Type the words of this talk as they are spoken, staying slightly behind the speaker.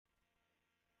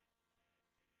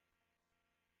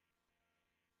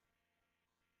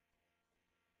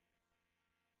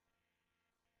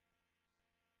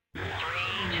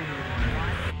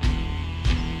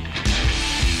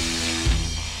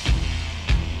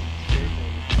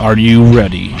Are you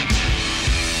ready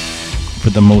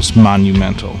for the most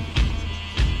monumental,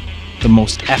 the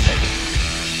most epic,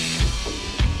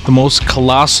 the most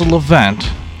colossal event to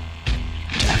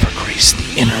ever grace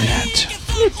the internet?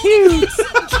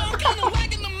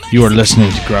 You are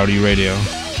listening to Grouty Radio,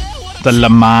 the Le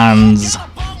Mans,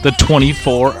 the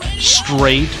 24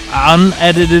 straight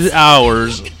unedited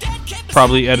hours,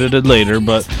 probably edited later,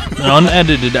 but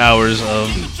unedited hours of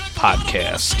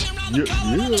podcast.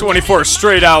 24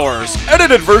 straight hours.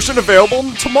 Edited version available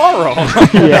tomorrow.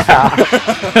 Yeah.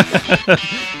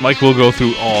 Mike will go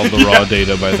through all the raw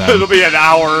data by then. It'll be an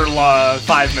hour,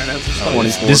 5 minutes or something.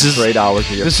 24 This is- straight hours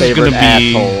of your This is favorite gonna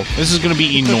be asshole. this is gonna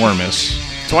be enormous.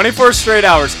 24 straight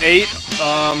hours.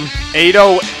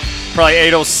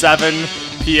 8:07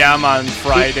 p.m. on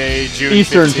Friday, June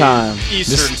Eastern 15th. time.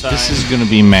 Eastern time. This is gonna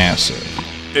be massive.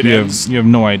 It you ends. have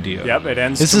no idea. Yep, it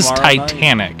ends. This is tomorrow night.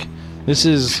 Titanic. This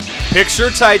is, Picture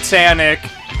Titanic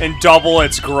and double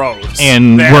its gross.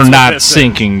 and That's we're what not this is.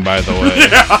 sinking, by the way.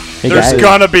 Hey There's guys,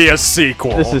 gonna be a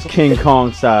sequel. this is King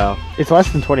Kong style. It's less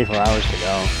than 24 hours to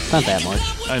go. It's not that much.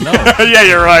 I know. yeah,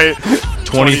 you're right.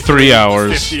 23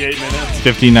 hours, 58 minutes.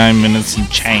 59 minutes and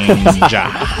change.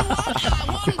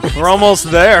 We're almost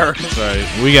there. That's right.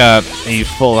 We got a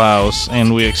full house,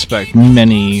 and we expect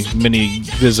many, many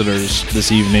visitors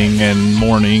this evening and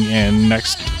morning and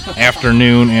next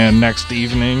afternoon and next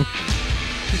evening.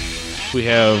 We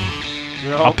have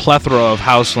a plethora of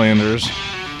Houselanders.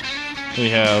 We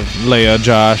have Leia,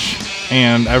 Josh,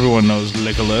 and everyone knows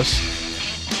Nicholas.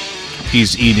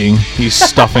 He's eating. He's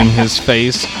stuffing his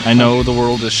face. I know the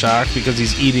world is shocked because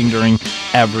he's eating during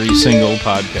every single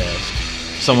podcast.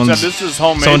 Except this is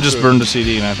homemade. Someone just food. burned a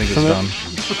CD, and I think it's done.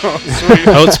 Sweet.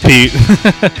 Oh, it's Pete.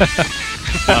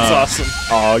 That's awesome.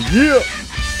 Oh yeah!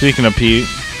 Speaking of Pete,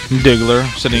 Diggler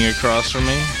sitting across from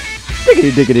me.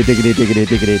 Diggity diggity diggity diggity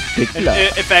diggity diggity.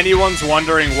 If anyone's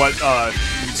wondering what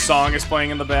song is playing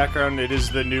in the background, it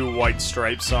is the new White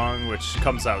Stripes song, which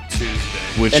comes out Tuesday.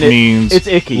 Which And means it's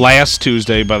icky. last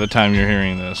Tuesday by the time you're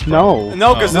hearing this. No.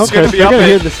 No, because No, it's going to because be you're up going to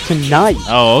hear at... this tonight.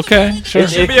 Oh, okay. Sure.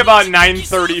 It should be about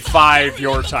 9:35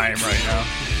 your time right now.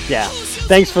 Yeah.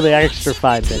 Thanks for the extra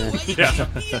 5 minutes. Yeah.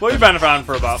 Well, you've been around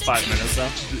for about 5 minutes, though.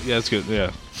 Yeah, that's good.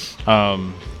 Yeah.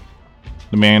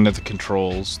 The man at the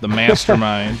controls, the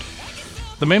mastermind,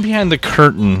 the man behind the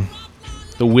curtain,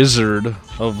 the wizard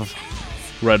of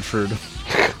Redford.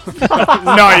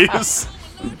 Nice.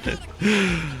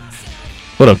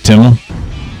 What up, Tim?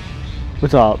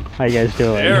 What's up? How you guys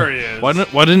doing? There he is.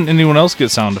 Why didn't anyone else get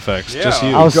sound effects? Yeah. Just you.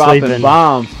 I was Dropping sleeping.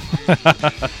 bombs.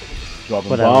 Dropping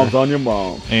Whatever. bombs on your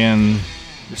mom. And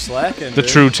You're slacking, the dude.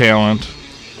 true talent,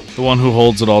 the one who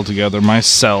holds it all together,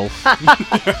 myself,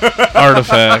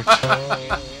 Artifact.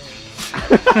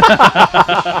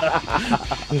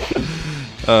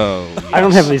 Oh, I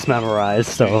don't have these memorized,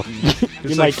 so it's you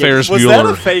like might Ferris Was that a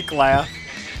Bueller. fake laugh?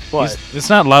 what? It's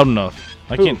not loud enough.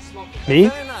 I Who? can't.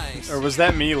 Me? Or was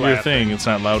that me Your laughing? thing. It's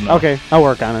not loud enough. Okay, I'll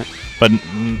work on it. But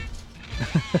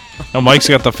no, Mike's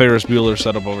got the Ferris Bueller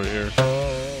setup over here.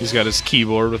 He's got his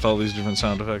keyboard with all these different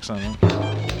sound effects on it.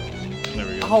 There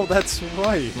we go. Oh, that's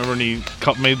right. Remember when he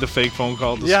made the fake phone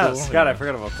call to Yes, school? God, I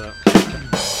forgot about that.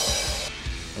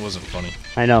 It wasn't funny.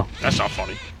 I know. That's not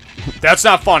funny. That's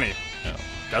not funny. No.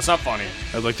 That's not funny.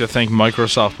 I'd like to thank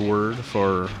Microsoft Word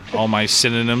for all my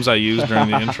synonyms I used during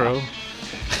the intro.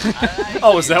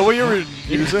 Oh, is that what you were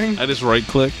using? I just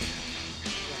right-click.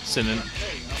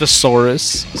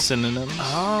 Thesaurus synonyms.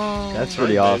 Oh, That's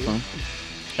pretty awesome.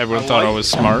 Everyone I thought I like was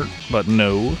smart, but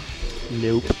no.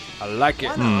 Nope. I like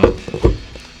it.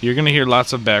 You're going to hear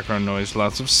lots of background noise,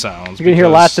 lots of sounds. You're going to hear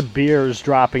because lots of beers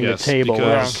dropping Yes, the table.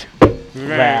 because-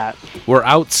 That. We're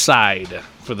outside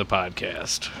for the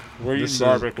podcast. We're This eating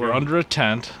is- barbecue. we're under a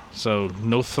tent, so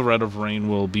no threat of rain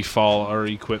will befall our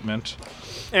equipment.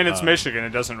 And it's Michigan. It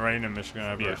doesn't rain in Michigan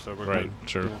ever, so we're right, good.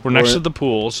 sure. We're next We're- to the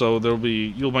pool, so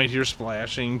you might hear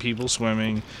splashing, people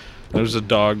swimming. There was a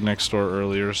dog next door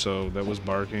earlier, so that was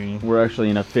barking. We're actually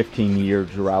in a 15-year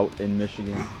drought in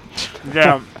Michigan.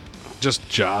 Yeah, Just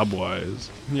job-wise.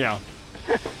 yeah.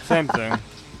 Same thing.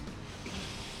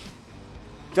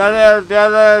 Dead air,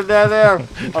 dead air, dead air.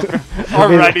 Okay.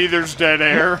 Already there's dead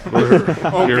air.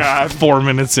 Oh, We're God. 4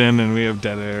 minutes in, and we have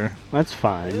dead air. That's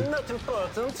fine.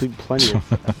 Plenty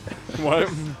of.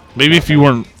 What? Maybe if you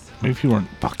weren't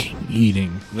fucking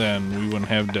eating, then we wouldn't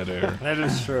have dead air. That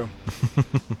is true.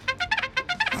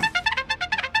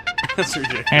 That's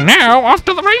ridiculous. And now, off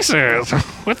to the races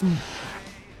with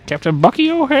Captain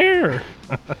Bucky O'Hare.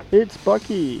 It's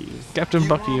Bucky. Captain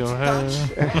Bucky O'Hare.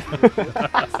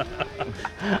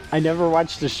 I never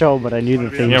watched the show, but I knew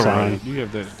the theme Yeah, song. right. You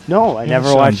have that. No, I never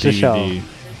It's on watched the show. DVD.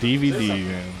 DVD,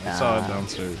 man. I saw it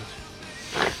downstairs.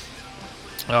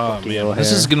 Oh, man. O'Hare.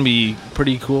 This is going to be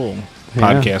pretty cool.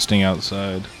 Yeah. Podcasting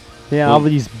outside. Yeah, all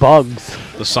these bugs.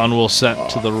 The sun will set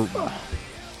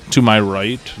to my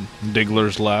right,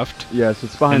 Diggler's left, Yes,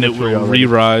 it's behind and the it tree will already.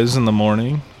 re-rise in the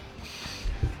morning.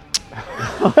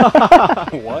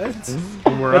 What?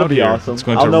 When we're That'll out be here, awesome. it's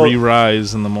going I'll to know-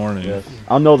 re-rise in the morning. Yes.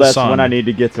 I'll know The that's sun. when I need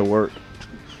to get to work.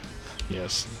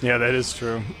 Yes. Yeah, that is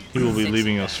true. He will be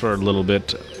leaving us for a little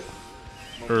bit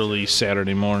early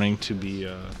Saturday morning to be.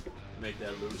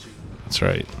 That's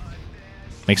right.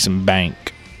 Make some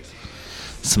bank.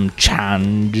 Some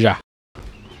chanja.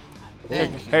 Hey,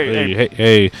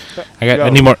 Hey. I got Yo.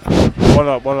 any more. What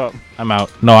up? What up? I'm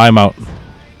out. No, I'm out.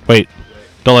 Wait.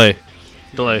 Delay.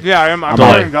 Yeah, I'm Delay.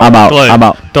 fucking going. I'm out. Delay. I'm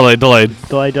out. Delay. Delay.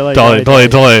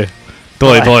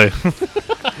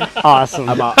 Awesome.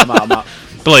 I'm out. I'm out.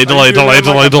 Delay.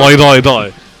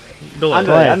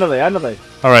 I know they.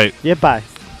 All right. Yeah, bye.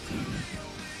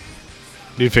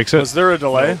 Do you fix it? Was there a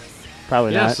delay?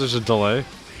 Probably Yes, not. there's a delay.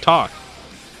 Talk.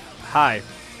 Hi.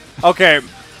 Okay.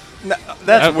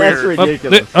 That's weird. That's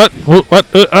ridiculous. What?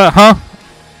 Huh?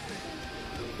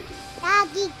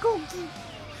 Doggy cookie.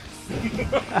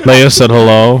 Leia said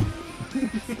hello.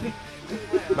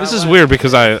 This is weird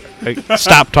because I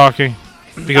stopped talking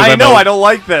because I know. I don't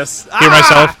like this. hear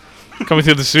myself coming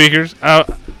through the speakers. Why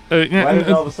did it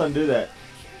all of a sudden do that?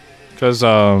 Because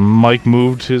Mike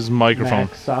moved his microphone.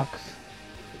 Mac sucks.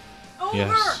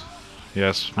 Yes.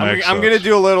 I'm Mike gonna sucks.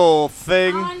 do a little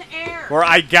thing On air. where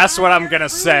I guess what I'm gonna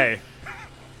say.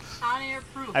 On air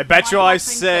proof. I bet you I Michael thinks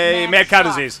say that mad cow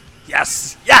sucks. disease.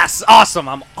 Yes. Awesome.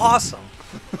 I'm awesome.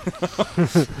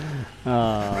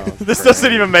 Oh, This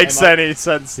doesn't even make any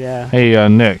sense. yeah. Hey,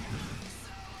 Nick.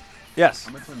 Yes.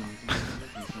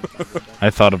 I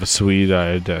thought of a sweet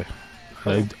idea.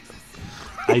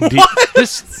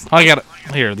 This. I got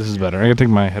here. This is better. I gotta take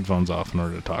my headphones off in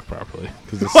order to talk properly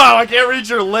because this Wow, I can't read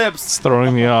your lips. is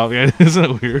throwing me off. Yeah, isn't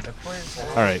it weird?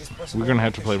 All right, we're gonna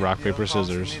have to play rock paper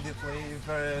scissors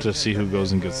to see who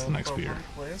goes and gets the next beer,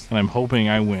 and I'm hoping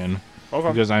I win Okay.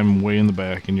 because I'm way in the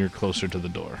back and you're closer to the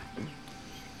door.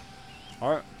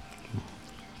 All right.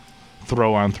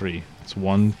 Throw on 3. It's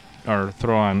one, or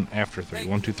throw on after 3.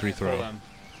 1, 2, 3, throw. I'm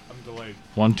delayed.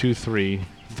 1, 2, 3,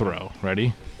 throw.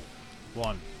 Ready?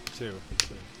 1, 2.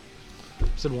 I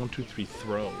said 1, 2, 3,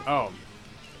 throw. Oh,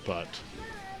 But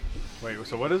wait.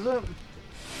 So what is it?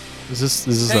 is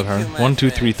this that hard? 1, 2,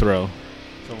 3, throw.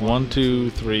 1, 2,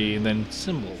 3, and then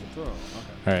symbol. Throw. Okay.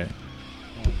 All right.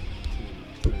 1,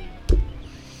 2, 3.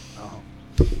 Oh.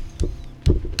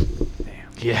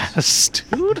 Yes,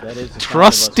 dude. That is the sound of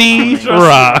us Trusty playing.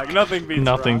 rock. Nothing beats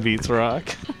Nothing rock. beats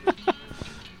rock.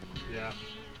 Yeah.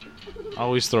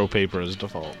 Always throw paper as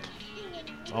default.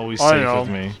 It's always I safe know. with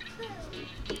me.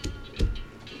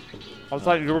 I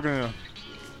thought you were gonna.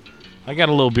 I got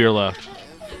a little beer left.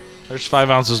 There's 5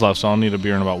 ounces left, so I'll need a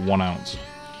beer in about 1 ounce.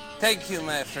 Thank you,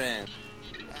 my friend.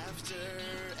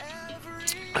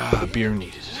 Beer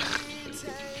needed.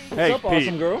 Hey, What's up, Pete.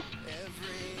 awesome girl?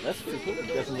 That's pretty cool.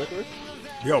 You got some licorice?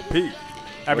 Yo, Pete.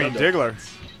 I mean, up, though? Diggler.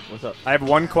 What's up? I have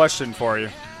one question for you.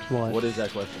 What is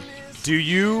that question? Do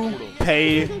you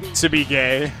pay to be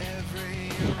gay?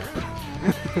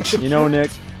 You know,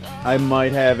 Nick, I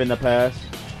might have in the past,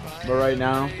 but right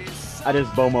now, I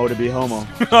just BOMO to be homo.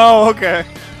 Oh, okay.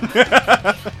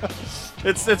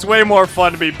 It's way more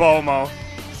fun to be Bomo.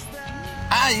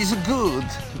 It's good.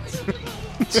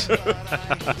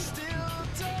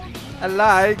 I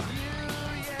like.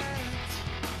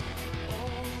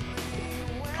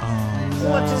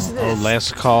 What is this?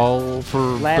 Last call for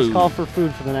Last food. call for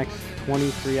food for the next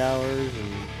 23 hours.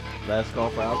 And Last call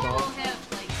for alcohol.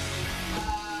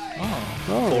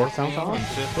 oh, Fourth that sounds meal and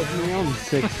awesome. fifth Fifth meal and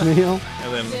sixth meal.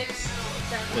 And then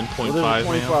Well, 0.5 there's a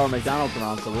 24 meal. hour McDonald's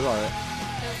around, so we're alright.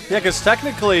 Yeah, because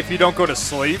technically, if you don't go to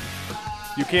sleep,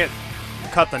 you can't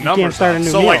cut the can't numbers start a up. new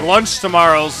So, meal. like, lunch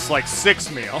tomorrow's like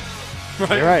 6 meal. You're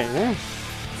right, yeah.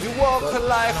 You walk a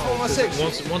life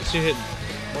homosexual. Once you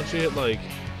hit like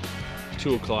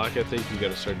 2 o'clock, I think you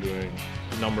got to start doing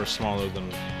numbers smaller than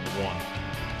 1.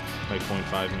 Like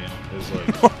 0.5 meal is like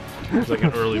it's like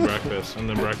an early breakfast, and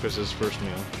then breakfast is first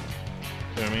meal. You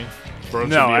know what I mean? Brunch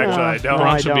No, would be actually, I don't. No, I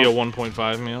Brunch would be a don't.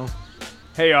 1.5 meal.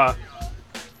 Hey,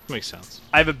 Makes sense.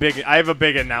 I have a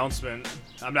big announcement.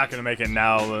 I'm not gonna make it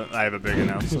now, but I have a big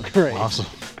announcement. Great. Awesome.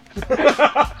 Is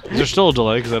there still a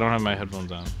delay because I don't have my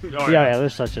headphones on? Oh, Yeah,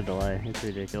 there's such a delay. It's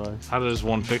ridiculous. How does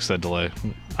one fix that delay?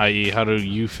 I.e., how do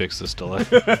you fix this delay?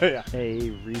 Hey,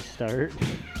 restart.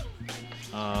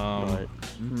 Um, But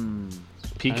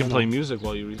Pete I can don't play know. music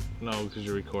while you no, because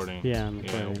you're recording. yeah, I'm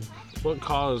recording. What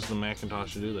caused the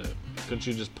Macintosh to do that? Couldn't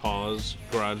you just pause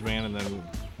GarageBand and then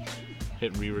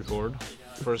hit re-record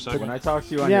for a second? When I talk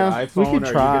to you on Yeah, your we iPhone, could are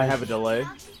you try. gonna have a delay?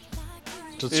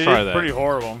 Let's It try is that. pretty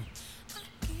horrible.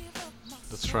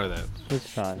 Let's try that.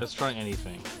 Let's try. Let's try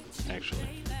anything, actually.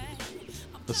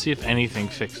 Let's see if anything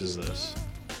fixes this.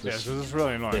 Yeah, This, this is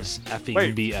really annoying. this effing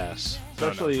Wait. BS.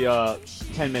 Especially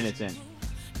 10 minutes in.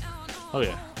 Oh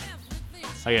yeah.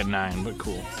 I got 9, but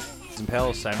cool. In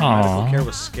Palestine, Aw. medical care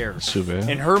was scarce. Too bad.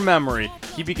 In her memory,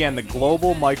 he began the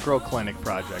Global Micro Clinic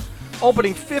Project,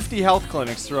 opening 50 health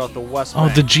clinics throughout the West Oh,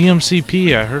 Bank. the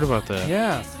GMCP. I heard about that.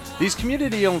 Yeah. These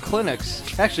community-owned clinics,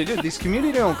 actually, dude, these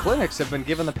community-owned clinics have been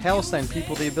giving the Palestine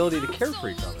people the ability to care for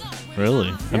each other.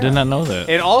 Really? I did not know that.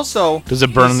 And also, Does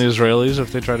it burn the Israelis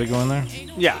if they try to go in there?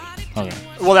 yeah. Okay.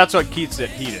 Well, that's what keeps it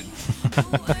heated.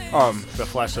 The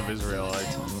flesh of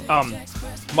Israelites.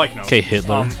 Mike knows. Okay,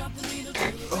 Hitler.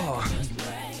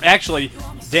 Actually,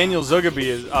 Daniel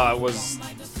Zugabe was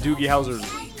Doogie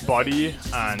Howser's buddy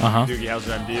on Doogie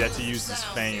Howser MD. That's he used his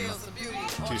fame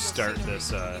to start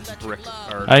this brick.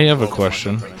 Or I have a global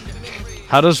question. micro clinic.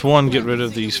 How does one get rid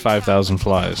of these 5,000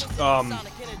 flies?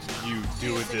 You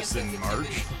do this in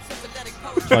March.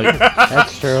 Like,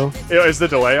 That's true. Is the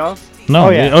delay off? no. Oh,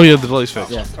 yeah. Oh yeah, the delay's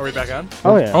fixed. Yeah. Are we back on?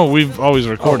 Oh yeah. Oh, we've always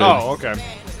recorded. Oh, okay.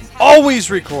 Always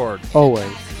record.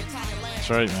 Always. That's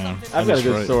right, man. I've That got a is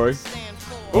good right. story.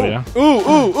 Oh yeah.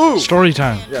 Ooh. Story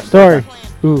time. Yeah. Story.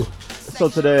 Ooh. So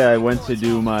today I went to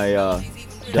do my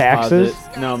Taxes?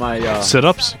 deposit. No, my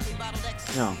Sit-ups.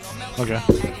 no. Okay.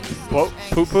 Whoa,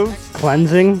 poo-poo.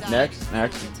 Cleansing. Next. I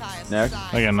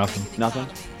got nothing. Nothing.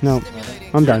 No.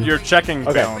 I'm done. Your checking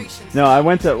Okay. balance. No, I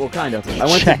went to kind of. I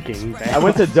went Checking. I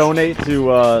went to donate to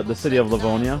the city of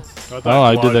Livonia. Oh,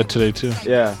 I did that today too.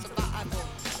 Yeah.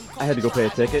 I had to go pay a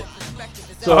ticket.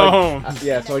 So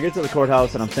so I get to the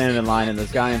courthouse and I'm standing in line and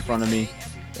this guy in front of me,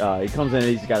 he comes in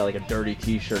and he's got like a dirty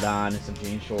t-shirt on and some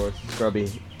jean shorts,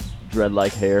 scrubby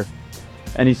dread-like hair.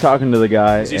 And he's talking to the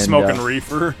guy. Is he and, smoking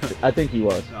reefer? I think he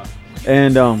was.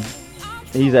 And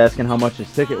he's asking how much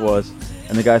his ticket was.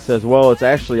 And the guy says, well, it's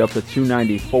actually up to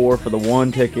 $294 for the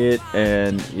one ticket,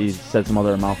 and he said some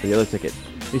other amount for the other ticket.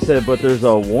 He said, but there's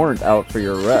a warrant out for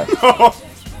your arrest.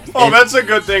 Oh, that's a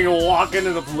good thing to walk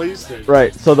into the police station.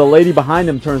 Right. So the lady behind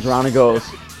him turns around and goes,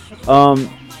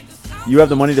 you have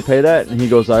the money to pay that? And he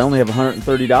goes, I only have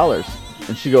 $130.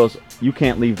 And she goes, you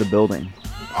can't leave the building.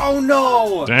 Oh,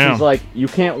 no. Damn. She's like, you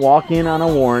can't walk in on a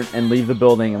warrant and leave the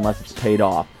building unless it's paid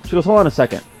off. She goes, hold on a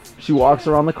second. She walks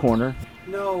around the corner,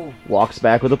 No. walks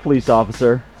back with a police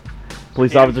officer.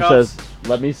 Police officer Handcuffs? says,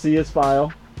 let me see his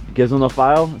file. Gives him the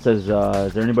file. Says,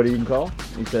 is there anybody you can call?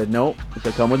 He said, nope. He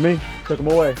said, come with me. Took him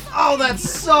away. Oh, that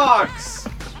sucks.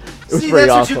 It was See, pretty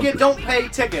that's awesome. what you get. Don't pay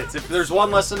tickets. If there's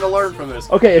one lesson to learn from this.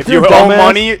 Okay, If if you you're owe dumbass,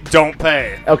 money, don't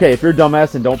pay. Okay, if you're a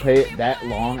dumbass and don't pay it that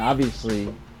long,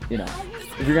 obviously, you know,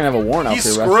 if you're gonna have a warrant out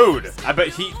He's for your arrest. screwed. I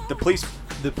bet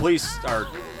the police are,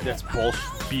 that's bullshit,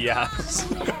 BS.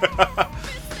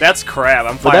 That's crap.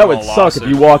 I'm But filing that would a suck lawsuit. if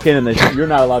you walk in and you're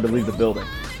not allowed to leave the building.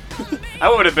 I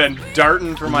would have been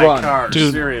darting for my Run. car.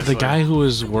 Dude, seriously. the guy who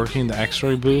was working the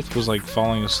X-ray booth was like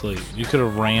falling asleep. You could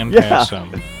have ran Yeah. past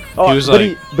him. Oh, He was but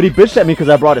like, he bitched at me because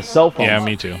I brought his cell phone. yeah,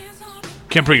 me too.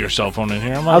 Can't bring your cell phone in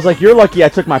here. I'm I was like, you're lucky I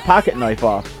took my pocket knife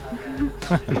off.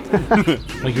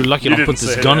 you're lucky You I don't put didn't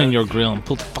this say gun that. in your grill and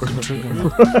pull the fucking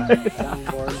trigger.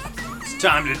 It's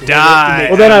time to die.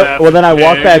 Well, then I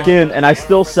walk Pig. back in and I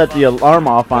still set the alarm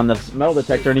off on the metal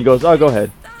detector, and he goes, "Oh, go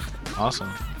ahead." Awesome.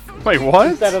 Wait, what?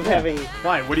 Instead of having.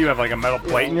 Why? What do you have, like a metal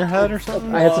plate in your head or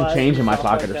something? I had some change in my Stuff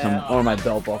pocket like or some, that. or my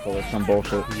belt buckle or some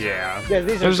bullshit. Yeah. Yeah,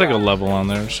 these There's are like a drops, level on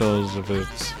there shows if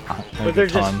it's but like they're a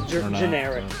ton just or not.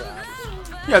 generic drops.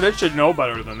 Yeah, they should know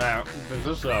better than that.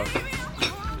 'Cause this,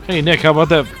 Hey Nick, how about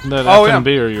that Oh, yeah. FM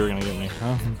beer you were gonna get me?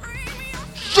 Huh?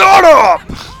 Shut up!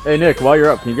 Hey Nick, while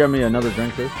you're up, can you grab me another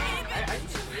drink too?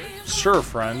 Sure,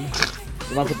 friend.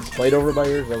 You want to put this plate over by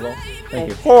yours as well? Thank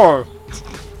you. Poor.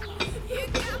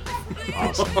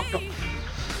 Awesome.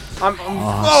 I'm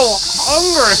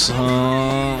hungry.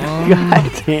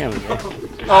 God damn it.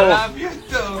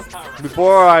 Oh,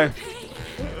 before I.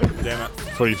 Damn it.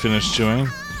 Before you finish chewing,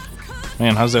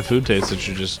 man, how's that food taste that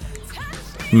you're just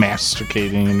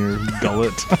masticating in your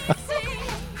gullet?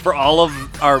 For all of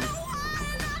our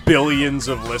billions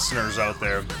of listeners out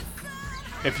there,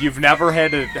 if you've never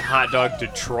had a hot dog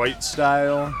Detroit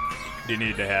style, you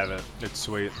need to have it. It's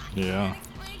sweet. Yeah.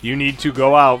 You need to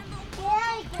go out.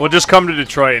 Well, just come to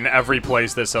Detroit, and every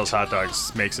place that sells hot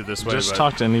dogs makes it this way. Just but-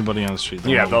 talk to anybody on the street.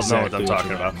 Yeah, they'll know what I'm exactly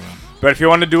talking you're about. But if you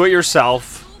want to do it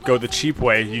yourself, go the cheap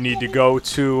way. You need to go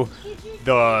to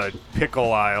the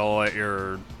pickle aisle at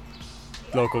your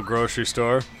local grocery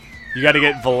store. You got to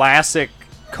get Vlasic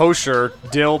kosher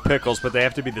dill pickles, but they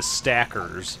have to be the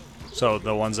stackers. So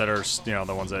the ones that are,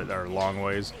 the ones that are long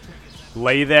ways.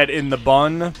 Lay that in the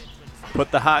bun,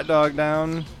 put the hot dog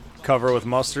down, cover with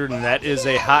mustard, and that is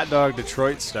a hot dog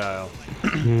Detroit style. I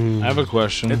have a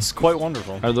question. It's quite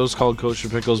wonderful. Are those called kosher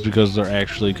pickles because they're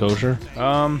actually kosher?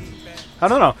 I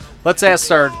don't know. Let's ask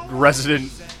our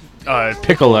resident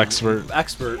Pickle expert.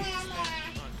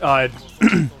 Why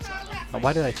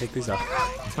did I take these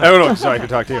off? I don't know, so I can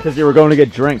talk to you. Because you were going to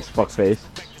get drinks, fuckface.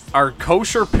 Are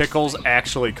kosher pickles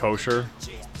actually kosher?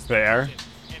 They are.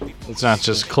 It's not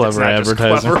just clever It's not just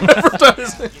advertising. clever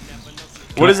advertising.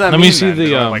 What does that Let mean? me see then? the, Do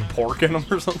they have, um, like pork in them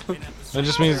or something. That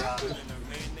just means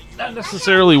not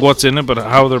necessarily what's in it, but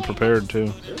how they're prepared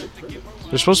too.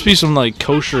 There's supposed to be some like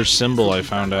kosher symbol I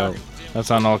found out. That's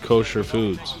on all kosher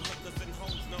foods,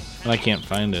 and I can't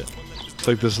find it. It's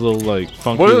like this little like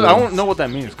funky. I little- don't know what that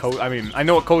means. I mean, I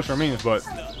know what kosher means, but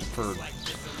for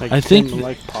Like I think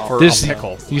for this. a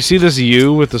pickle. You see this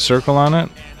U with the circle on it?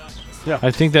 Yeah.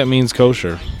 I think that means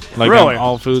kosher. Like Really? on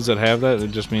all foods that have that,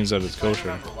 it just means that it's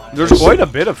kosher. There's quite a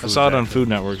bit of I food. saw it on actually. Food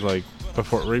Network like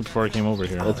right before I came over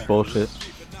here. That's bullshit.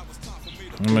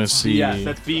 I'm gonna see. BS.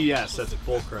 That's BS. That's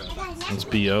bullcrap. It's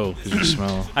BO because you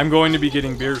smell I'm going to be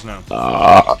getting beers now.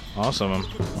 awesome.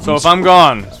 So if I'm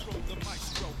gone,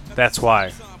 that's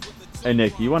why. Hey,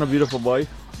 Nick, you want a beautiful wife?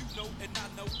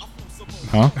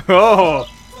 Huh? Oh,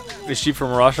 is she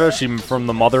from Russia? Is she from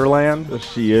the motherland?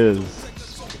 She is.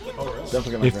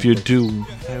 Definitely got my If you drink. do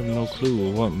have no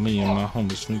clue what me and my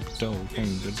homie Snoop Dogg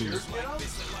came to do.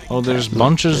 Oh, there's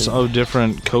bunches of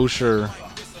different kosher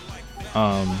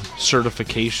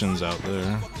certifications out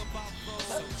there.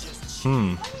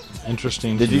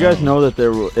 Interesting. Did to you guys know that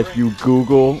if you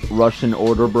Google Russian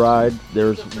order bride,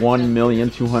 there's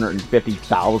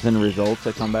 1,250,000 results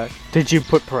that come back? Did you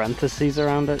put parentheses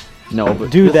around it? No, but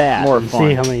Do it's that more and fun.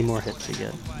 see how many more hits you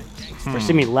get. Or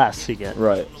see me less you get.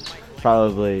 Right.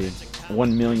 Probably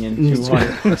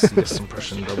 1,200,000. This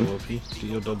impression double OP.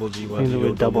 D-O-double-G-Y. You know,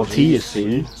 with double T, you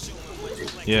see.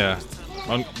 Yeah.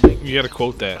 You gotta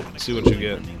quote that. See what you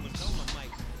get.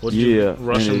 What'd Yeah, you, and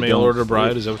Russian they mail don't- order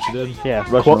bride? Is that what you did? Yeah.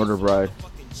 Russian order bride.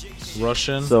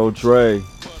 Russian. So, Dre.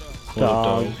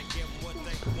 Dog. Did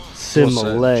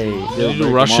Simile. you break do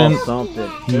 'em Russian off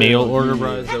something. mail order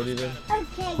brides? Is that what you did?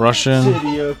 Russian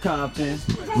City of Compton.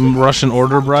 Russian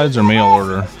order brides or mail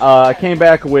order? I came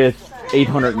back with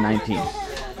 819.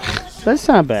 That's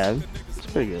not bad. It's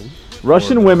pretty good.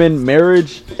 Russian women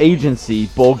marriage agency,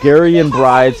 Bulgarian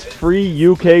brides, free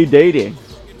UK dating.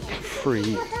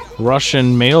 Free.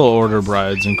 Russian mail order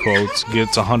brides in quotes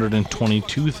gets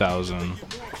 122,000.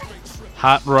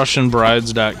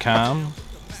 HotRussianBrides.com.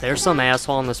 There's some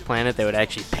asshole on this planet that would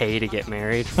actually pay to get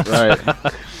married. Right.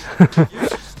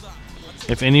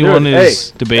 If anyone Dude,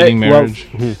 is hey, debating hey, well, marriage,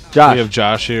 Josh, we have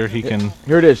Josh here. He can.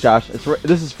 here it is, Josh.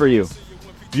 This is for you.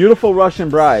 Beautiful Russian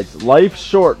brides, life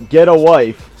short, get a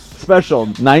wife. Special,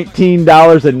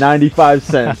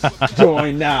 $19.95.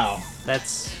 Join now.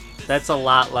 That's a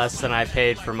lot less than I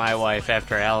paid for my wife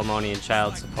after alimony and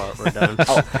child support were done.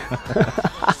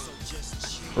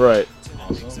 Right.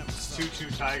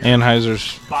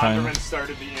 Anheuser's fine.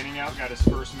 started the inning out, got his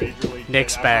first major league.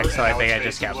 Nick's back, so I think I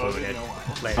just got booted.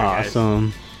 Later, guys.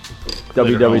 Awesome.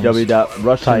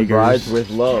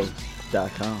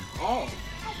 www.russianbrideswithlove.com.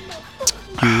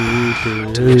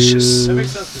 Delicious.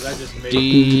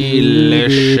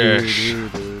 Delicious.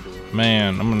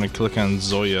 Man, I'm gonna click on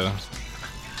Zoya.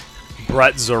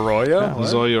 Brett Zoroya? What?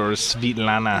 Zoya or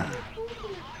Svetlana.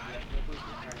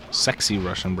 Sexy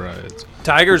Russian brides.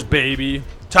 Tiger's baby.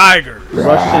 Tiger.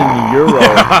 Russian Euro.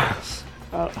 I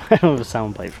don't have a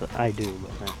sound bite for that. I do,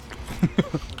 but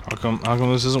How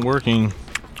come this isn't working?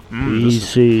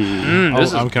 easy. This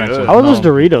is I'm connected. good. How are those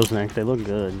No. Doritos, Nick? They look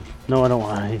good. No, I don't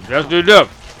want to. Just do that.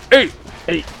 Eat.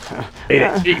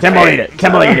 Temolida.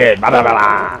 Temolida. Blah, blah, blah,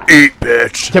 blah. Eat,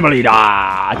 bitch.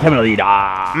 Temolida.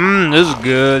 Temolida. This is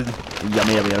good.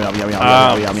 Yummy, yummy, yummy, yummy, yummy,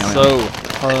 I'm yummy, yummy, yummy. so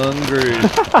hungry.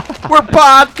 We're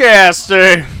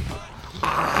podcasting.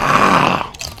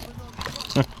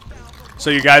 So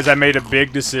you guys, I made a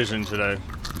big decision today.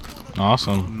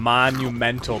 Awesome.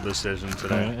 Monumental decision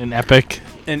today. An epic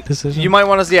And decision? you might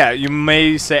want to, you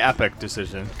may say epic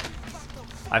decision.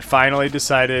 I finally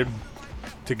decided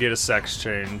to get a sex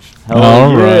change. Hell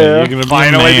All right, yeah. you're gonna be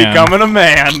Finally a man. becoming a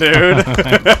man, dude.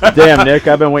 Damn, Nick,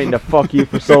 I've been waiting to fuck you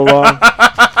for so long.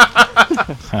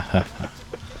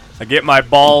 I get my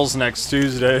balls next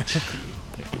Tuesday.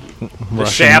 The Russian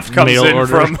shaft comes mail in order.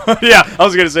 from yeah. I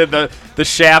was gonna say the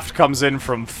shaft comes in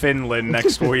from Finland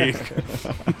next week.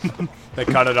 They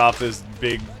cut it off this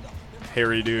big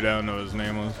hairy dude. I don't know what his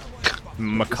name was.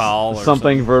 McCall or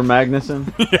Something Vern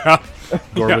Magnuson. Yeah.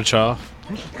 Gorbachev.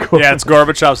 Yeah, it's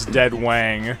Gorbachev's dead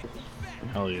Wang.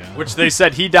 Hell yeah. Which they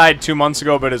said he died 2 months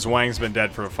ago, but his Wang's been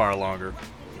dead for far longer.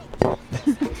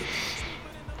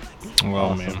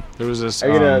 Well, man, there was this.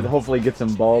 Are you gonna hopefully get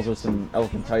some balls with some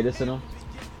elephantitis in them?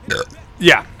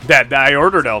 Yeah, that I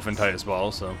ordered elephantitis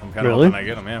balls, so I'm kind of Really? hoping I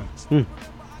get them. Yeah.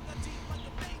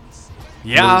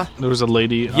 Yeah. There was a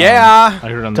lady. Yeah. I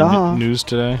heard on Duh. the news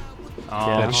today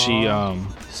Oh. that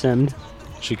Simmed.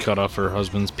 she cut off her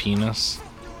husband's penis,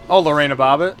 Oh, Lorena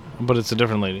Bobbitt. but it's a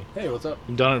different lady. Hey, what's up?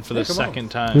 You've done it for the come on. second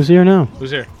time. Who's here now?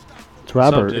 Who's here? It's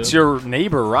Robert. dude? It's your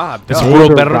neighbor, Rob. It's Duh.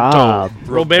 Roberto. Rob.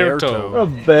 Roberto.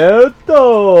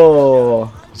 Roberto.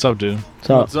 What's up, dude? What's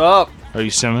up? What's up? Are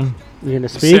you simming? You gonna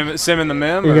speak? Sim in the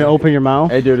mem? You're or- gonna open your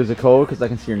mouth? Hey, dude, is it cold? Because I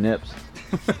can see your nips.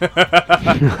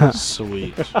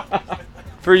 Sweet.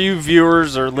 For you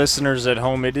viewers or listeners at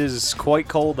home, it is quite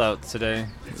cold out today.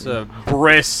 It's a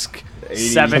brisk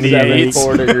 78.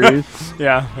 74 degrees.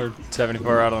 Yeah, or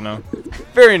 74, I don't know.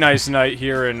 Very nice night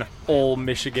here in Old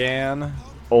Michigan.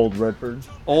 Old Redford.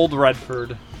 Old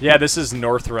Redford. Yeah, this is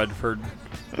North Redford,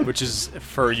 which is,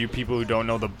 for you people who don't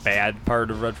know the bad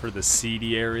part of Redford, the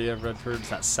seedy area of Redford.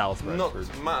 It's not South Redford.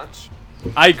 Not much.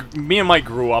 Me and Mike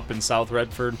grew up in South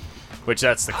Redford, which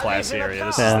that's the classy area.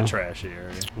 This is Yeah. the trashy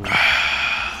area.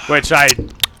 Which I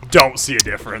don't see a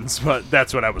difference, but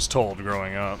that's what I was told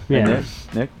growing up. Yeah.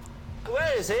 Nick?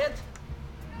 Where is it?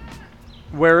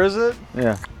 Where is it?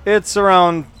 Yeah. It's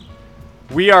around.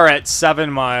 We are at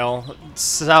 7 Mile.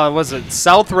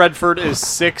 South Redford is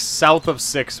south of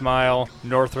 6 Mile.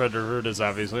 North Redford is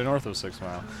obviously north of 6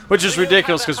 Mile, which is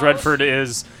ridiculous because Redford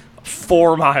is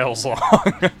 4 miles long,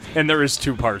 and there is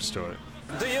 2 parts to it.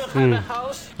 Do you have a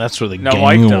house? That's where the No,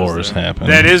 Mike gang does wars that. happen.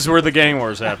 That is where the gang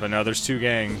wars happen. Now there's 2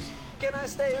 gangs. Can I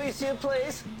stay with you,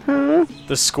 please?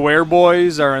 The Square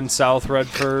Boys are in South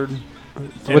Redford,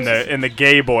 and the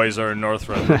Gay Boys are in North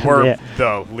Redford. We're Yeah.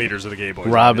 the leaders of the Gay Boys.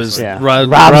 Rob is obviously. Yeah.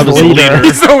 Rob Rob's is the the leader. leader.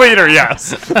 He's the leader.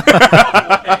 Yes.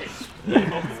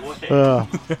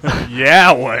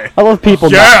 Yeah. Way. I love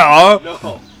people. Yeah.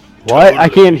 What? I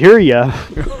can't hear you.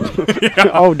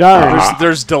 Oh darn.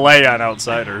 There's delay on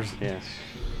Outsiders. Yes.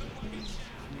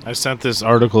 I sent this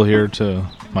article here to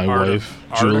my wife,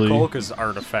 Article, Julie. because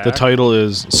artifact. The title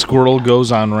is "Squirrel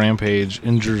Goes on Rampage,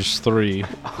 Injures 3."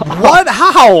 What?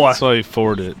 How? So I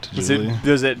forward it to Julie.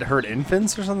 Does it hurt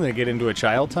infants or something? They get into a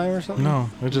child time or something? No,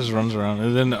 it just runs around.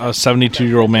 And then a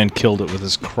 72-year-old man killed it with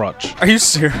his crutch. Are you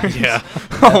serious? Yeah.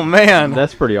 Oh man.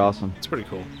 That's pretty awesome. It's pretty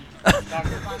cool.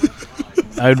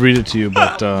 I'd read it to you,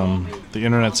 but the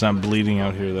internet's not bleeding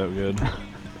out here that good.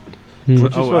 You Oh,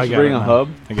 supposed I to got bring it a now. hub?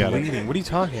 I got it. What are you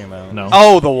talking about? No.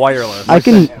 Oh, the wireless. I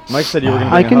can Mike said you were going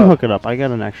to I bring a can hub. hook it up. I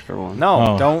got an extra one.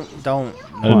 No, Oh. don't.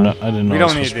 I didn't know. I didn't know We I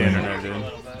was don't need supposed the to bring it. internet,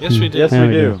 dude. Yes, we did. Yes, Yeah, we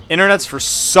we do. do. Internet's for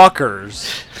suckers.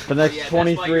 For the next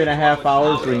 23 and a half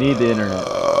hours, we need the internet.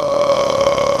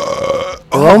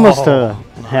 We're almost to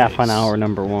half an hour,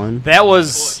 number one. That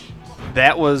was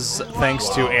thanks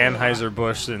to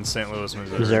Anheuser-Busch in St. Louis,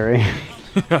 Missouri.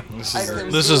 Missouri.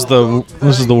 This is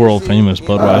the world famous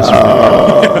Budweiser.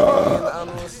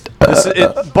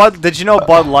 Did you know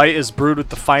Bud Light is brewed with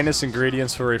the finest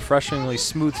ingredients for a refreshingly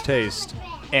smooth taste?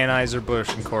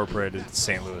 Anheuser-Busch Incorporated,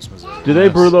 St. Louis, Missouri. Do they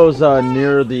brew those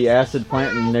near the acid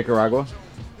plant in Nicaragua?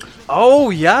 Oh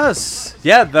yes,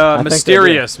 yeah. The think they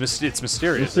mysterious. It's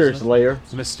mysterious. Mysterious isn't layer.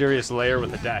 it? Mysterious layer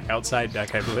with a deck, outside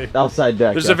deck, I believe. Outside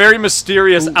deck. There's yeah. a very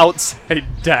mysterious outside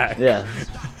deck. Yeah.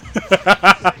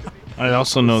 I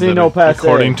also know See, that no passe.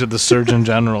 according to the Surgeon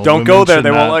General, Don't women go there; should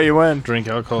they won't not let you in. drink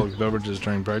alcoholic beverages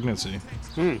during pregnancy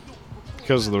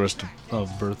because of the risk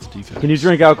of birth defects. Can you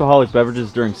drink alcoholic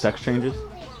beverages during sex changes?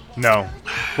 No.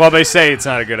 Well, they say it's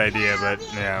not a good idea, but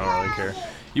yeah, I don't really care.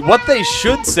 What they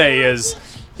should say is,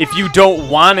 if you don't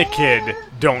want a kid,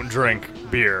 don't drink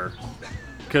beer,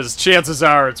 because chances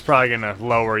are it's probably gonna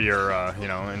lower your,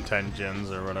 intentions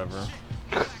or whatever.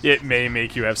 It may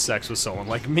make you have sex with someone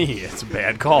like me. It's a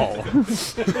bad call.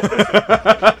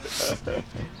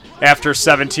 After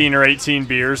 17 or 18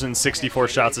 beers and 64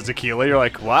 shots of tequila, you're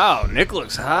like, wow, Nick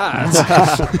looks hot.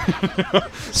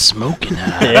 Smoking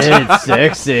hot. It's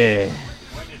sexy.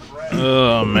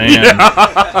 Oh man.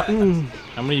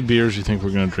 How many beers do you think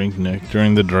we're gonna drink, Nick,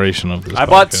 during the duration of this? I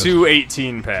bought podcast? 2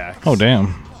 18-packs. Oh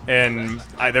damn. And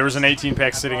there was an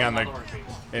 18-pack sitting on the...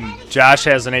 And Josh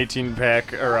has an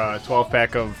 18-pack or a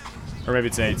 12-pack of... Or maybe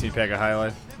it's an 18-pack of High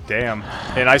Life. Damn.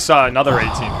 And I saw another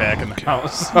 18-pack in the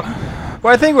house.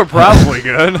 Well, I think we're probably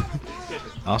good.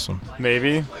 Awesome.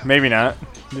 Maybe. Maybe not.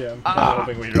 Yeah. I'm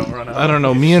hoping we don't run out. I don't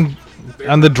know. Me and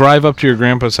on the drive up to your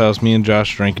grandpa's house, me and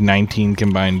Josh drank 19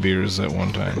 combined beers at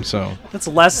one time. So That's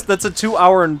less. That's a 2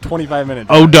 hour and 25 minute.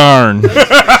 oh darn!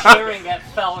 Sharing that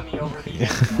felony over the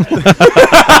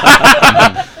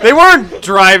They weren't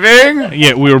driving.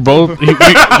 Yeah, we were both.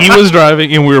 He was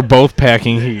driving, and we were both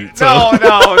packing heat. So.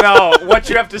 No. What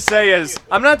you have to say is,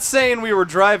 I'm not saying we were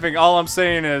driving. All I'm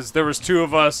saying is there was 2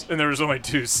 of us, and there was only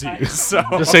 2 seats. So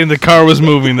Just saying the car was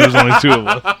moving. There's only 2 of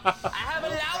us. I have a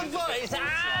loud voice.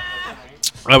 Ah!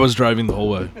 I was driving the whole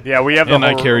way. yeah, we have the And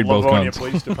I whole carried both Livonia guns.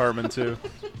 Police Department too.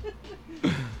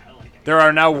 There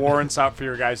are now warrants out for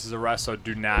your guys' arrest, so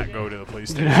do not go to the police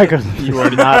station. You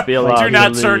will not be allowed. Do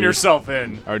not to turn leave. yourself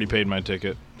in, I already paid my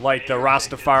ticket. like the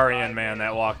Rastafarian man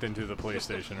that walked into the police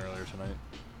station earlier tonight.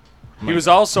 He was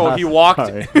also he walked.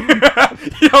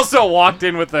 He also walked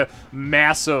in with a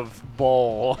massive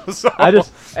bowl. So, I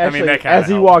just actually, that kinda as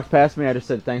he helped. walked past me, I just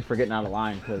said thanks for getting out of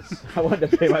line because I wanted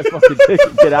to pay my fucking ticket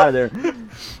and get out of there.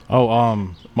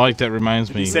 Oh, Mike, that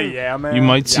reminds me. You say yeah, man. You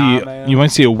might see Yeah, man. you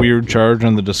might see a weird charge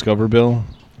on the Discover bill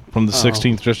from the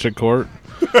 16th District Court.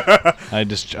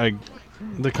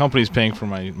 The company's paying for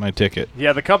my ticket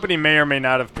Yeah, the company may or may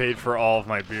not have paid for all of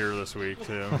my beer this week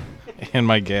too, and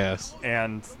my gas.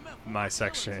 and my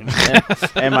sex change.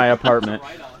 And my apartment.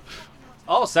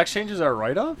 Oh, sex changes are a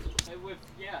write-off?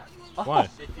 Why?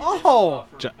 Oh,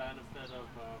 Jo-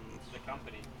 the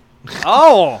company.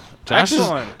 oh, Josh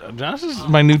excellent. Josh is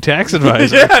my new tax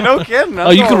advisor. Yeah, no kidding. Oh,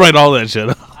 you could write all that shit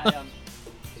up.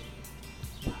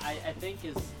 I think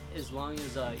as long as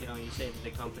you say that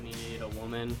the company needed a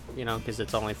woman, because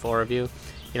it's only 4 of you,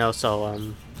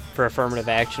 so for affirmative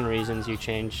action reasons you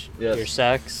change Yes. your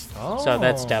sex. So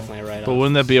that's definitely a write-off. But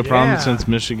wouldn't that be a problem Yeah. since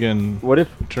Michigan What if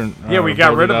turned? Yeah, we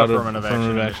got rid voted of out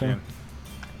affirmative action.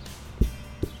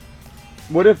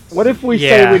 what if we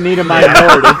Yeah. say we need a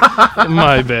minority?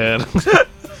 My bad.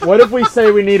 What if we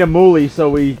say we need a moolie so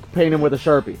we paint him with a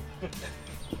Sharpie?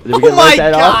 Did we Oh get my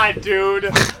that off? god, dude!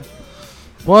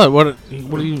 What? What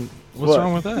do you? What's What?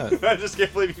 wrong with that? I just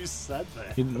can't believe you said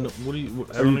that. What do you?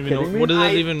 I Are don't you even kidding know. me? What does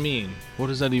that I- even mean? What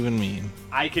does that even mean?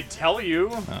 I could tell you.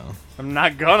 Oh. I'm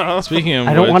not gonna. Speaking of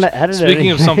I don't which, wanna edit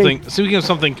speaking of anything.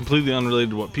 something completely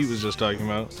unrelated to what Pete was just talking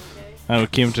about, I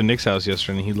came to Nick's house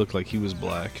yesterday and he looked like he was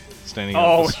black standing out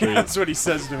Oh, the street. that's what he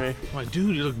says to me. I'm like,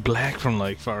 dude, you look black from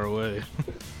like far away.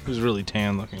 He was really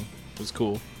tan looking. It was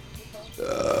cool. You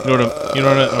know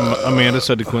what Amanda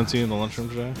said to Quincy in the lunchroom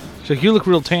today? She's like, you look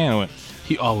real tan. I went,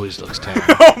 he always looks tan.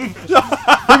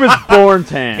 He was born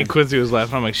tan. And Quincy was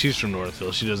laughing. I'm like, she's from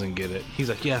Northville. She doesn't get it. He's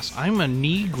like, yes, I'm a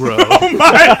Negro. Oh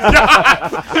my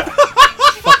god!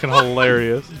 Fucking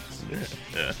hilarious.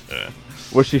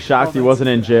 Was she shocked he wasn't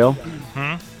in jail?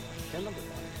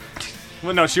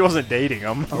 Well, no, she wasn't dating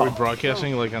him. Are we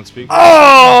broadcasting like on speaker?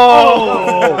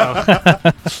 Oh!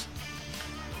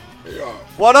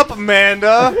 What up,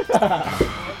 Amanda?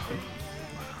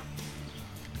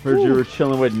 Heard you were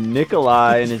chilling with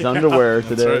Nikolai in his underwear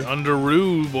That's today. right.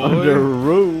 Underoo, boy.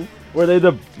 Underoo. Were they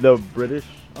the British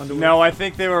underwear? No, I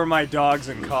think they were my dogs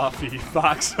and coffee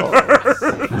boxers.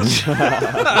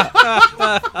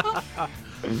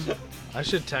 I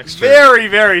should text her. Very,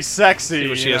 very sexy. See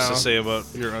what she you has to know. say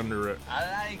about your underwear.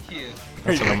 I like you.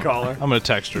 Are you gonna call her? I'm gonna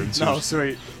text her and see. No, what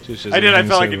sweet. she has I did. I anything to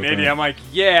felt say like an about idiot. that. I'm like,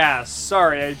 yeah,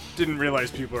 sorry, I didn't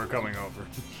realize people were coming over.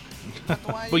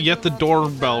 But yet the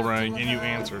doorbell rang and you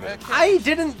answered it. I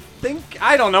didn't think.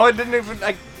 I don't know. I didn't even.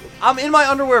 I'm in my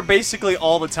underwear basically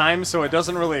all the time, so it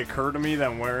doesn't really occur to me that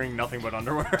I'm wearing nothing but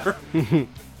underwear.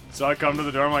 So I come to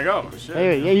the door. I'm like, oh shit.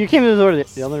 Hey, yeah, you came to the door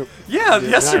the other. Yeah,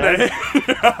 yesterday.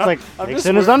 It's like I'm Nick's just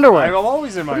in his wearing- underwear. I'm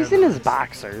always in my. He's in underwear. his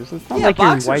boxers. It's not Yeah, like you're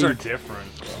boxers white. are different.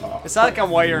 It's not like I'm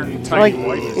wearing It's tiny like,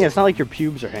 white. yeah, it's not like your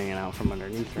pubes are hanging out from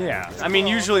underneath. or Yeah, anything. I mean,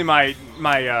 usually my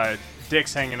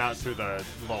dick's hanging out through the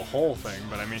little hole thing,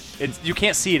 but I mean, it's you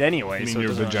can't see it anyway. I mean so it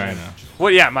your doesn't really vagina. matter.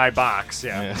 Well, yeah, my box.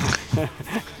 Yeah,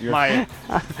 my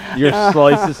Your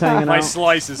slice is hanging my out.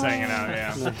 slice is hanging out.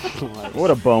 Yeah, What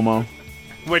a bomo.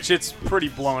 which it's pretty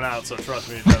blown out, so trust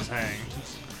me, it does hang.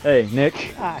 Hey,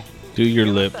 Nick. Do your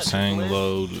lips hang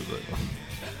low?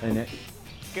 Hey, Nick.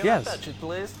 Can Yes. I touch it,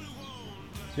 please?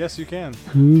 Yes, you can.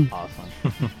 Awesome.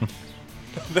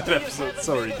 That episode's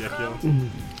so ridiculous.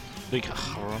 Like,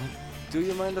 Do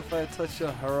you mind if I touch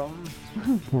your haram?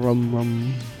 Rum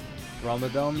rum.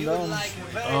 Ramadan dum.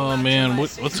 oh man,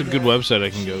 what's a good website I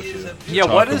can go to? Yeah,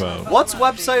 talk what is about? what's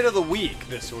website of the week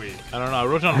this week? I don't know. I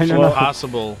wrote down know.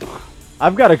 possible.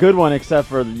 I've got a good one except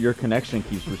for your connection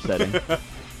keeps resetting.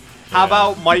 How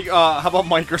about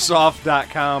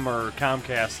Microsoft.com or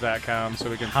Comcast.com so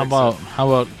we can How fix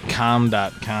about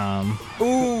com.com? it?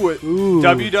 Ooh.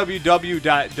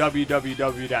 www.www.com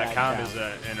is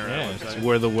an internet Yeah, it's website.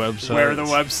 where the web starts. Where the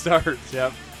web starts,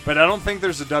 yep. But I don't think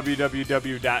there's a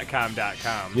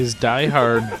www.com.com. Is Die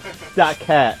Hard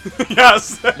 .cat.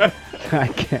 Yes. I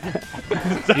can't.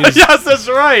 Yes, that's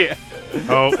right.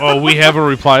 Oh, we have a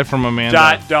reply from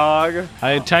Amanda. .dog.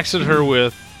 I texted her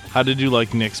with, how did you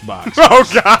like Nick's box? Oh,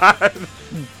 God.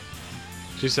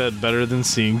 She said, better than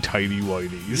seeing tidy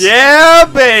whities. Yeah,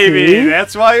 baby.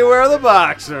 That's why you wear the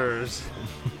boxers.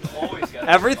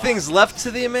 Everything's left to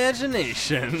the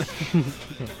imagination.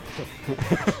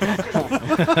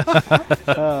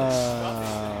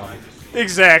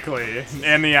 Exactly.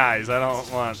 And the eyes.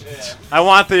 I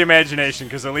want the imagination,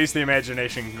 because at least the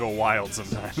imagination can go wild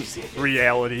sometimes.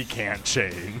 Reality can't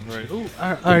change. Right. Ooh,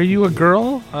 are you a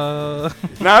girl? No,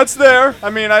 it's there. I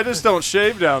mean, I just don't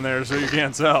shave down there, so you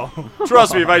can't tell.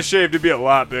 Trust me, if I shaved, it'd be a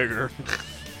lot bigger.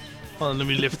 Hold on, let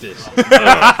me lift this.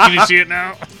 Can you see it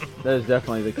now? That is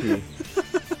definitely the key.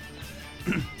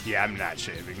 Yeah, I'm not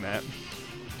shaving that.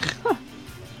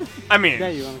 I mean, Yeah,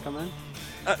 you want to come in?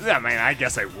 I mean, I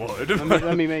guess I would.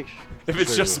 Let me make If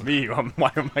it's just me,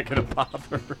 why am I gonna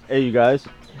bother? Hey, you guys.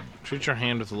 Treat your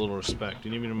hand with a little respect. Do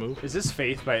you need me to move? Is this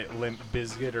Faith by Limp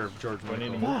Bizkit or George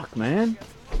Michael? Fuck, man.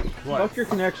 Fuck your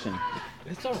connection.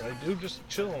 It's alright, dude. Just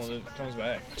chill when it comes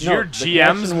back. No, Your the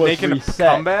GM's connection was making a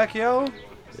reset. comeback, yo?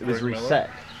 It was Greg Miller? reset.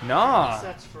 Nah.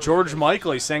 George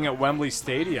Michael, he sang at Wembley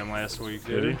Stadium last week,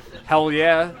 Did dude. he? Hell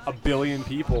yeah. 1 billion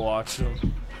people watched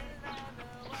him.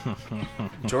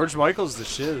 George Michael's the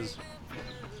shiz.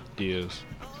 He is.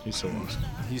 He's so awesome.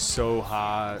 He's so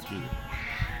hot.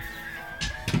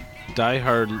 Die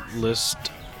Hard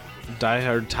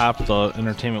topped the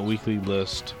Entertainment Weekly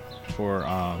list for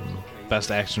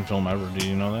best action film ever. Do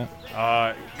you know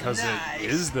that? Because it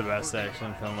is the best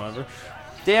action film ever.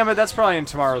 Damn it, that's probably in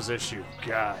tomorrow's issue.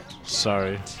 God.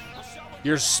 Sorry.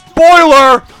 Your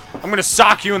spoiler! I'm gonna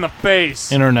sock you in the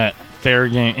face. Internet. Fair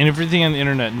game. And everything on the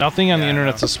internet. Nothing on the Yeah, I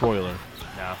internet's know. a spoiler.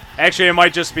 No. Actually, it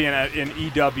might just be an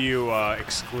EW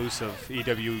exclusive,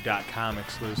 EW.com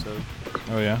exclusive.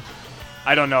 Oh, yeah?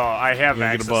 I don't know. I have You're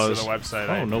gonna get access a to buzz. the website.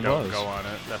 Oh, I no don't buzz. go on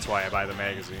it. That's why I buy the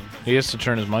magazine. He has to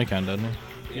turn his mic on, doesn't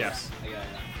he? Yes.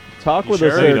 Talk You with sure?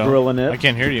 us No, you there, don't. Gorilla I Nip.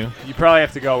 can't hear you. You probably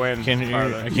have to go in. I can't hear you.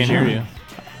 farther. I can't hear you.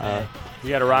 You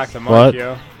gotta rock the mic, What?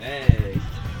 yo. Hey.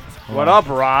 What up,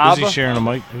 Rob? Who's he sharing a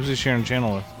mic? Who's he sharing a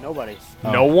channel with? Nobody.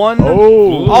 No one?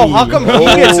 Oh. How come he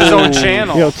gets his own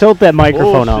channel? Yo, tilt that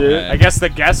microphone up. Bullshit. I guess the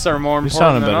guests are more You're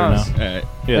important sounding than better us. now. Alright.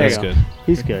 Yeah, There that's you good. go.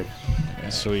 He's good.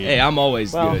 Sweet. Hey, I'm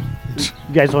always Well, good.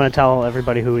 You guys want to tell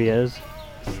everybody who he is?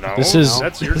 No, This is-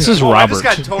 that's your this turn. is Oh, Robert.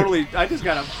 I just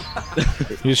got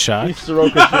him. He's shot. He's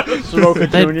Soroka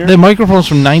Jr. The microphone's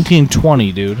from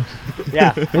 1920, dude.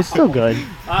 Yeah, it's still good.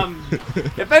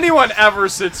 If anyone ever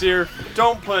sits here,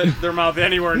 don't put their mouth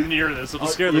anywhere near this. It'll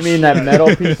scare the You mean shit that out of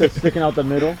metal piece that's sticking out the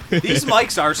middle? me. These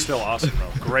mics are still awesome,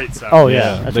 though. Great sound. Oh Yeah,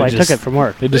 yeah, that's they why I just- took it from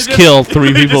work. They just kill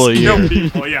 3 They people a just year. kill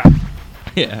people, yeah.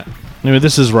 Yeah. Anyway,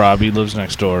 this is Rob. He lives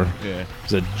next door. Yeah.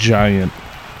 He's a giant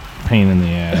pain in the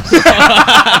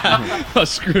ass. Oh,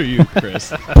 screw you,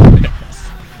 Chris.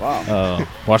 Wow.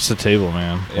 Watch the table,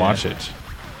 man. Yeah. Watch it.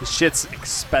 This shit's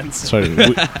expensive. Sorry,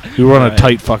 we run a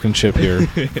tight fucking ship here.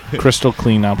 Crystal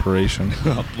clean operation.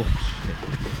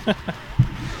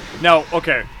 No,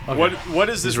 okay. What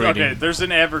is this? He's reading. Okay, there's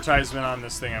an advertisement on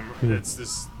this thing. It's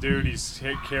this dude. He's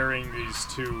carrying these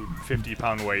 2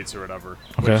 50-pound weights or whatever.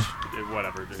 Okay.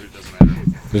 Whatever, dude. It doesn't matter.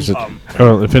 There's a. Um,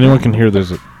 if anyone can hear,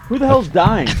 there's a. Who the hell's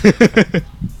dying?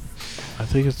 I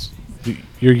think it's.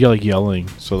 You're like yelling,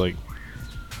 so like.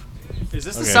 Is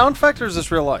this the Okay. sound effect or is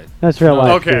this real life? That's real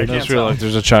life. Okay, I dude. can't That's real. Like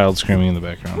there's a child screaming in the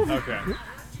background. Okay.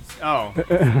 Oh.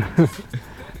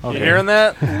 Okay. You hearing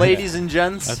that, ladies and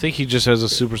gents? I think he just has a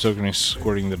super soaker and he's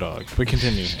squirting the dog. But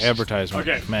continue. Advertisement.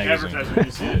 Okay, Magazine. advertisement.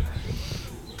 You see it.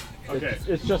 Okay.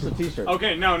 It's just a t-shirt.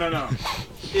 Okay, no.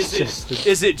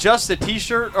 Is it just a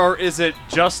t-shirt or is it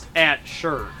just at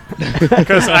shirt?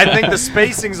 Because I think the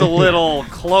spacing's a little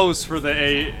close for the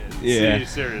A. Yeah. See,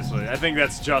 seriously. I think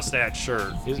that's just at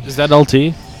shirt. Is that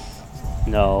LT?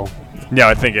 No. Yeah,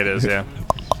 I think it is, yeah.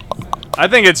 I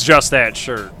think it's just at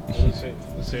shirt. Does it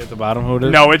say at the bottom who it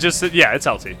is? No, it just yeah, it's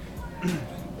LT.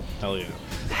 Hell yeah.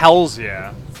 Hell's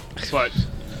yeah. But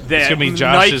that It's gonna be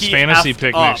Josh's Nike fantasy effed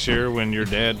pick up. next year when your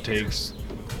dad takes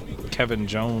Kevin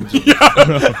Jones,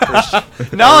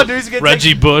 No, dude, he's gonna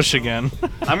Reggie Bush again.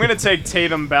 I'm gonna take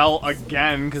Tatum Bell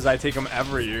again because I take him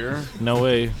every year. No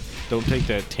way. Don't take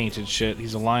that tainted shit.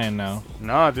 He's a lion now.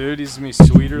 Nah, dude, he's gonna be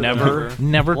sweeter Never, than ever.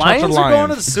 never touch Lions a are lion. going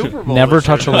to the Super Bowl. Never this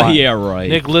touch a year. lion. Yeah, right.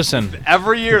 Nick, listen.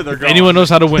 Every year they're If going. anyone knows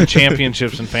how to win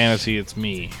championships in fantasy, it's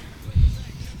me.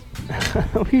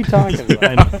 What are you talking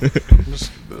about?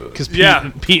 Because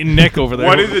Yeah. Pete and Nick over there.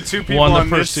 What do the two people won the on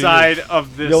this first 2 side years.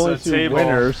 of this The only two table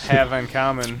winners. have in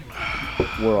common?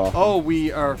 We're off. Oh,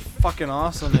 we are fucking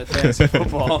awesome at fantasy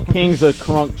football. King's a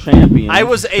crunk champion. I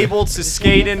was able to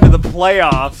skate into the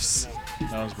playoffs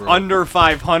That was great. under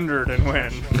 500 and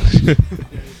win.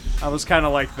 I was kind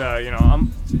of like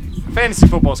fantasy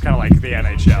football is kind of like the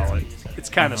NHL. It's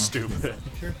kind of stupid.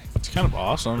 It's kind of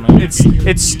awesome, man.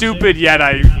 It's stupid, yet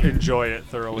I enjoy it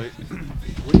thoroughly.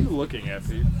 What are you looking at,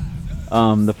 Pete?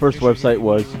 The first website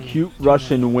was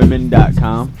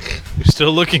cuterussianwomen.com. You're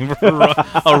still looking for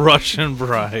a Russian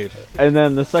bride. And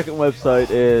then the second website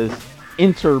is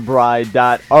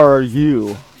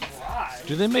interbride.ru.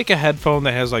 Do they make a headphone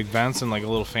that has like vents and like a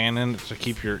little fan in it to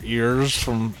keep your ears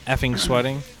from effing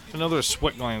sweating? I know there's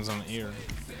sweat glands on the ear.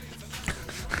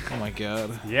 Oh my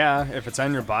god. Yeah, if it's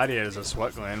on your body, it is a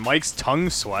sweat gland. Mike's tongue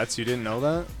sweats. You didn't know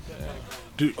that?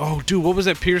 Dude, what was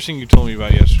that piercing you told me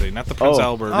about yesterday? Not the Prince Oh,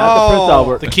 Albert. Not the Prince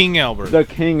Albert. The King Albert. The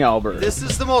King Albert. This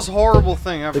is the most horrible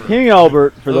thing ever. The King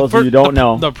Albert, for those of you who don't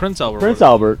know, The Prince Albert. Prince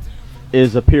Albert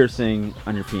is a piercing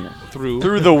on your penis. Through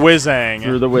Through the whizzang.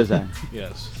 Through the whizzang.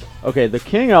 Yes. Okay, the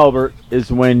King Albert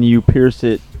is when you pierce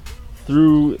it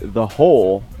through the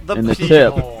hole in the pee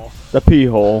tip, hole. the pee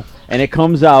hole, and it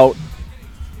comes out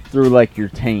through like your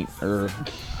taint or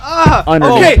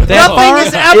underneath. Okay, That nothing far?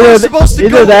 is ever supposed to go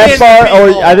either that in far, the or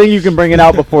pee hole. I think you can bring it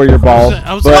out before your balls.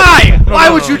 I was but- Why? No, Why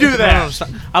no, would no, you do no, that? no, stop.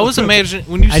 I was imagining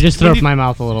when you I just threw when up you, my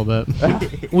mouth a little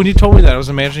bit. when you told me that I was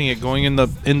imagining it going in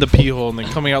the pee hole and then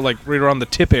coming out like right around the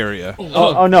tip area.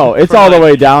 Oh no, it's all the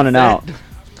way down and out.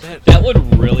 That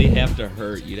would really have to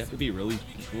hurt. You'd have to be really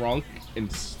drunk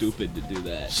and stupid to do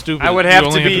that. Stupid. I would You have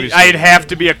only to be. stupid. I'd have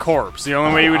to be a corpse. The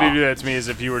only way you would do that to me is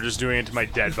if you were just doing it to my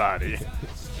dead body.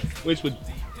 Which would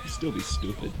still be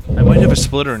stupid. I might have a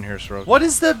splitter in here, Soroka. What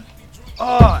is the?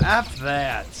 Oh, f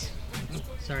that.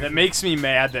 Sorry. That makes me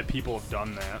mad that people have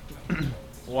done that.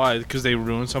 Why? Because they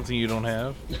ruined something you don't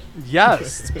have?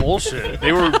 Yes, it's bullshit.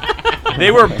 They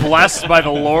were blessed by the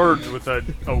Lord with a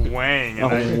wang,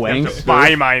 and A I have wangster? to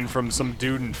buy mine from some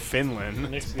dude in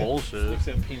Finland. It's bullshit.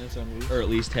 Or at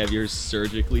least have yours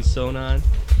surgically sewn on.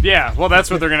 Yeah, well, that's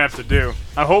what they're gonna have to do.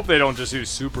 I hope they don't just use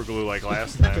super glue like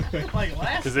last time,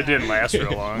 because it didn't last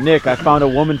real long. Nick, I found a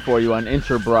woman for you on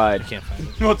Interbride. Can't find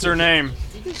it. What's her name?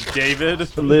 David?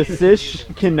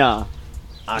 Lysishkina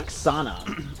Oksana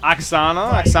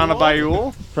Oksana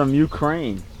Bayul? from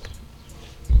Ukraine.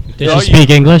 Did No, she speak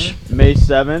English? May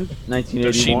 7th,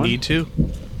 Does she 1981. need to?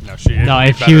 No, she didn't. No.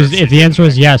 If Better she was, if if the answer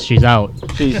was yes, she's out.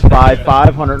 She's 5'5",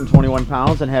 121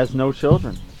 pounds, and has no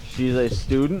children. She's a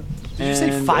student. Did you say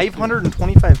and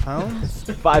 525 pounds?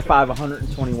 5'5",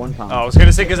 121 pounds. Oh, I was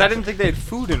gonna say because I didn't think they had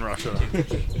food in Russia.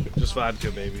 Just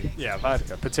vodka, baby. Yeah,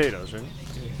 vodka, potatoes, right?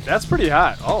 That's pretty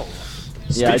hot. Oh.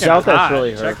 Yeah, I Speaking doubt of that's hot,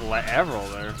 really her. Check Avril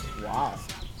there. Wow.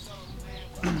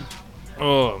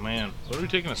 Oh, man. What are we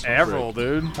taking a smoke Avril,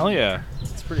 dude. break? Hell yeah.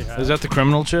 It's pretty hot. Is that the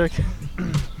criminal chick?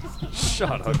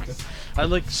 Shut up. I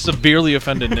like severely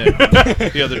offended Nick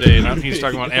the other day, and he's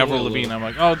talking about Avril Lavigne. I'm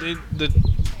like, oh,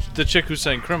 the chick who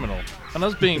sang "Criminal," and I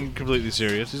was being completely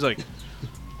serious. He's like,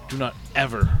 do not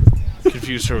ever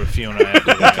confuse her with Fiona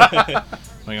Apple.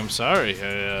 Like, I'm sorry,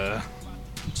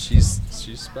 She's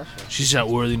special. she's not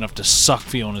worthy enough to suck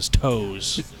Fiona's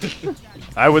toes.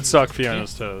 I would suck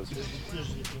Fiona's toes.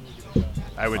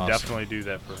 I would Awesome. definitely do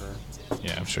that for her.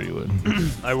 Yeah, I'm sure you would.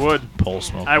 I would. Pole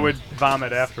smoke. I would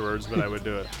vomit afterwards, but I would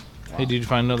do it. Hey, did you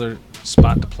find another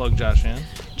spot to plug Josh in?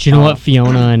 Do you know what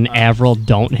Fiona and Avril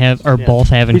don't have, or both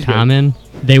have in common?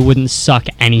 They wouldn't suck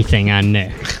anything on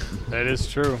Nick. That is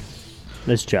true.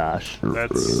 This Josh.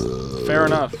 That's fair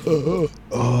enough.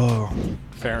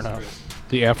 Fair enough.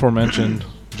 The aforementioned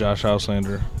Josh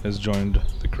Auslander has joined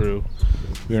the crew.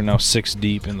 We are now 6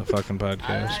 deep in the fucking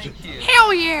podcast.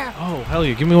 Hell yeah! Oh, hell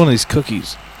yeah. Give me one of these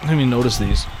cookies. I didn't even notice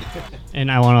these.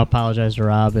 And I want to apologize to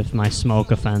Rob if my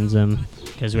smoke offends him,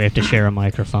 because we have to share a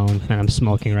microphone, and I'm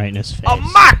smoking right in his face. A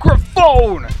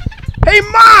microphone! Hey,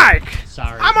 Mike!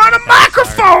 Sorry. I'm on a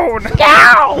microphone!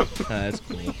 Ow! That's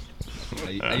cool.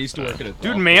 I used to work at a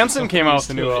Dude, Manson came out with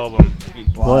a new album.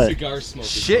 What? Cigar smoking.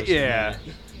 Shit, yeah.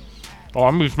 Oh,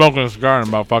 I'm going to be smoking a cigar in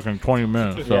about fucking 20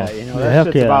 minutes. So. Yeah, you know, Heck that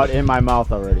shit's yeah. about in my mouth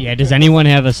already. Yeah, does anyone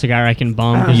have a cigar I can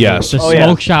bum? 'Cause Yes. The Oh, yeah.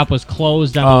 smoke shop was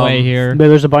closed on the way here. But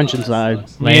there's a bunch inside.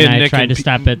 Lay Me and and I Nick tried and to Pete-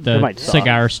 stop at They the might suck.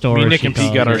 cigar store. Me, Nick, she and Pete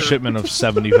calls got our it. shipment of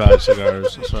 75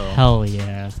 cigars. So Hell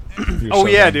yeah. you're Oh, so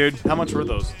yeah, done. dude. How much were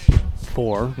those?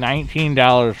 4.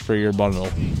 $19 for your bundle.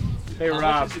 Hey,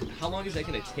 Rob. How long is that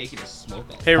gonna take you to smoke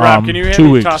all? Hey, Rob, can you hand 2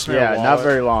 me weeks. toss me a Yeah, wallet? not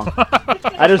very long.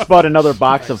 I just bought another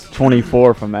box of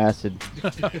 24 from Acid.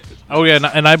 Oh yeah,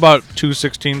 and I bought 2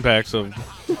 16-packs of.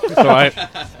 So And I I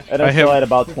still have- had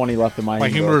about 20 left in my my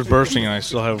inventory. humor is bursting, and I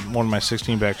still have one of my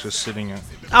 16-packs just sitting in.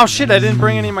 Oh shit! I didn't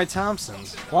bring any of my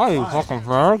Thompsons. Why you fucking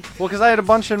fag? Well, because I had a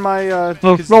bunch in my.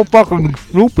 That's so fucking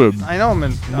stupid. I know I'm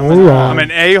Moron. an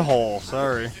a-hole.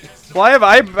 Sorry. Well,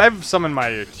 I have some in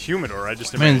my humidor. I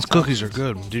just didn't Man, bring these cookies are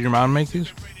good. Did your mom make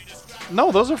these?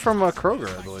 No, those are from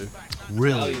Kroger, I believe.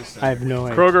 Really? I have no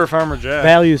idea. Kroger, Farmer Jack,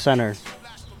 Value Center.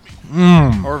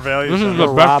 Mmm. or Value. This is Center.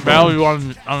 the best Robin. value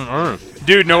on earth.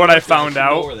 Dude, know what I found Know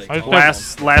out? where they I go.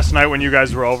 think- Last night when you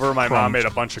guys were over, my mom Crumbs. made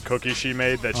a bunch of cookies she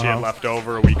made that she Uh-huh. had left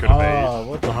over. We could have ate. Oh,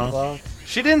 what the fuck?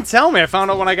 She didn't tell me. I found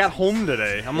out when I got home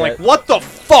today. I'm Yeah. like, what the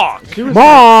fuck?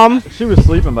 Mom! She was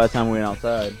sleeping by the time we went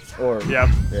outside. Or Yep.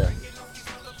 yeah,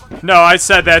 No, I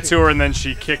said that to her, and then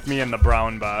she kicked me in the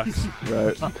brown box,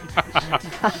 right.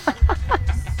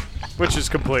 which is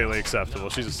completely acceptable.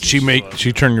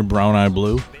 She turned your brown eye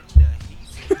blue.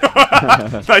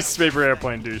 Nice paper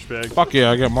airplane douchebag. Fuck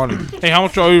yeah, I got money. Hey, how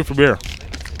much do I owe you for beer?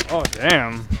 Oh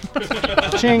damn.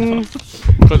 Ching.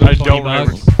 Because I 20 don't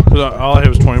remember. bucks. 'Cause all I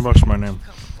have is $20 for my name.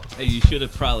 Hey, you should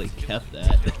have probably kept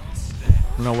that.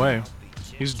 No way.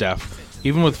 He's deaf.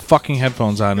 Even with fucking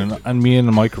headphones on and me in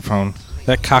the microphone,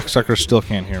 that cocksucker still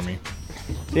can't hear me.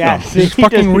 Yeah, No, he's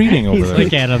fucking reading over there.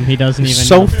 Look at him. He doesn't even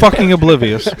So know. fucking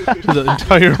oblivious to the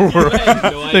entire world.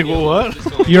 No Think, idea what? was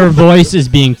going Your voice is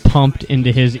being pumped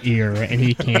into his ear, and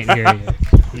he can't hear you.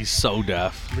 He's so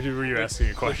deaf. Were you asking a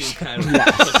Looking question? kind of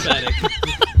pathetic.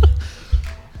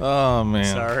 Oh man.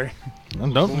 Sorry.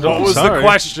 Don't What was sorry. the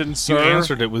question, You sir?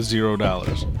 answered it with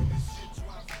 $0.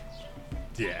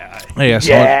 Yeah. Hey, I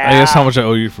guess how much I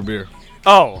owe you for beer.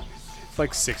 Oh, it's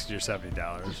like $60 or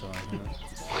 $70. So, you know.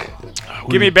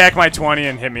 Give me back my 20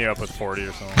 and hit me up with 40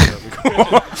 or something. That'd be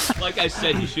cool. Like I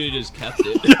said, you should have just kept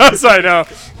it. Yes, I know.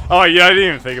 Oh yeah, I didn't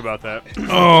even think about that.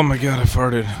 Oh my god, I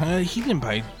farted. He didn't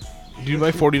buy. Did you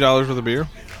buy $40 worth of beer?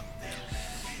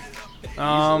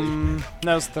 No, it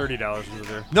was $30 worth of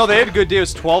beer. No, they had a good deal. It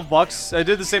was $12. I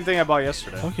did the same thing I bought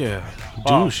yesterday. Fuck yeah.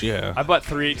 Oh. Douche, yeah. I bought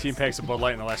 3 18-packs of Bud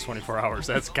Light in the last 24 hours.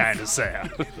 That's kind of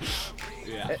sad.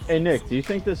 Yeah. Hey Nick, do you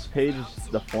think this page,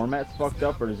 the format's fucked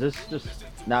up, or does this just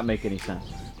not make any sense?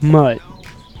 Mutt.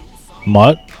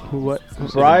 Mutt? What?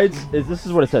 Brides, this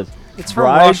is what it says. It's from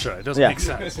Brides- Russia. It doesn't yeah. make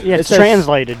sense. Yeah, it's says-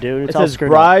 translated, dude. It's It all says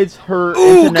screwed up. brides, her Ooh,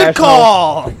 good international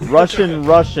call! Russian,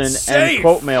 and Safe.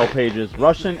 quote mail pages,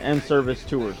 Russian and service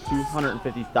tours,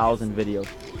 250,000 videos.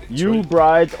 You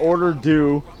brides order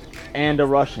due and a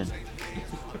Russian.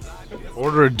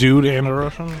 Order a dude and a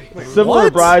Russian? Similar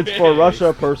What? brides for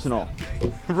Russia personal.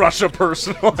 Russia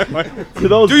personal. To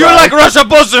those Do you brides, like Russia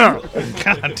personal?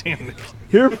 God damn it.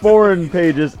 here foreign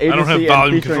pages, don't have agency and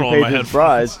volume featuring control on my pages headphones.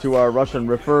 brides to our Russian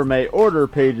refer may order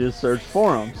pages search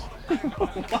forums. You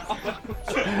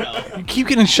keep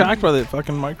getting shocked by that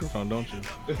fucking microphone, don't you?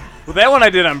 Well, that one I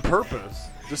did on purpose.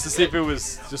 Just to see if it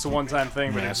was just a one-time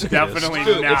thing, but Yes, it's it is. definitely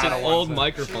Dude, not it's an a old one-time.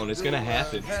 microphone. It's gonna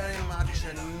happen.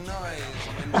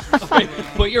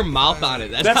 Put your mouth on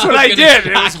it. That's That's how what it's I gonna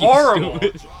did. It was shock you, horrible.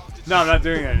 stupid. No, I'm not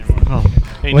doing that anymore.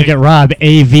 Hey, Look Nick, at Rob,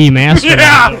 AV master.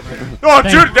 Yeah! Oh, Thank-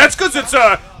 dude, that's because it's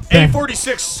a Thank-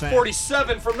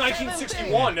 A4647 from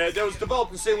 1961 that was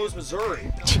developed in St. Louis,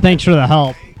 Missouri. Thanks for the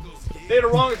help. They had a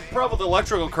wrong problem with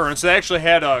electrical currents. They actually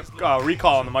had a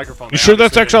recall on the microphone. you sure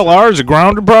that's XLR? Is it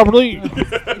grounded properly?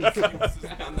 I'm not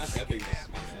having this.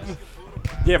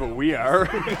 Yeah, but we are.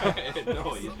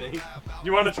 No, you think?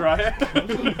 You want to try it?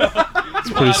 It's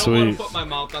I pretty don't sweet. wanna put my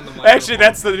mouth on the microphone. Actually,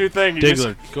 that's the new thing. You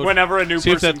Diggler, just, go whenever a new see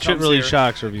if person that shit comes really here,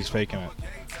 shocks or if he's faking it.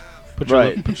 Put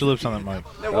Right. your lips on that mic.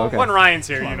 Well, Okay. when Ryan's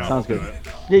here, you know. Sounds we'll good. do it.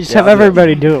 You just Yeah, have I'll do it.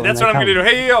 everybody do it. when That's they what I'm come. gonna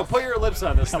do. Hey, yo, put your lips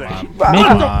on this thing. Make him,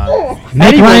 on.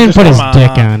 make Ryan put his come dick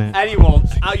on. on it. Eddie will.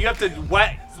 You have to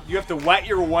wet. You have to wet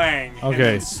your wang. and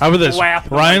Okay, then how about this? slap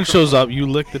the Ryan microphone. shows up, you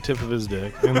lick the tip of his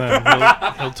dick, and then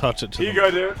he'll touch it to Here you the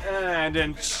go, dude. And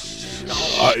then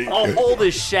I'll hold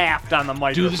his shaft on the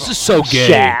microphone. Dude, this is so gay.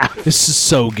 Shaft. This is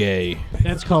so gay.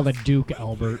 That's called a Duke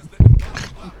Albert.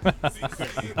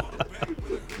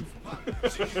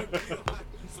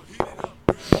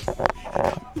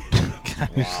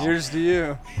 Here's to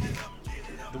you.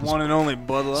 The one and only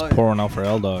Bud Light. Pouring out for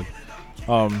L Dog.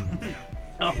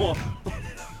 Uh-oh.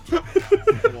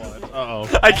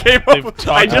 I came up They've with. talked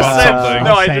I just about said. something.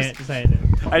 No, I Say just. it, say it.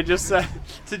 I just said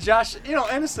to Josh. You know,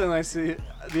 innocently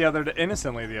the other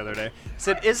day. I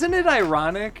said, "Isn't it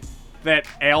ironic that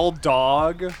L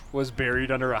Dog was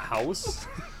buried under a house?"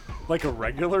 Like a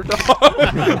regular dog?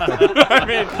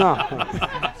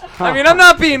 I mean, I'm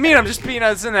not being mean. I'm just being in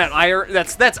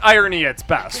that that's irony at its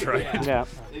best, right? Yeah.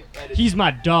 He's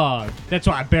my dog. That's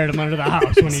why I buried him under the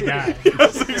house when he died.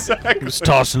 Yes, exactly. He was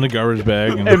tossed in the garbage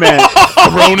bag and Hey man,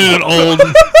 thrown in an old.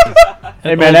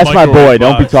 hey man, that's my boy.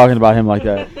 Don't be talking about him like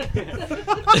that.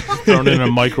 Thrown in a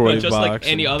But microwave just box. like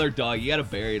any other dog, you gotta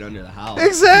bury it under the house.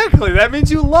 Exactly. That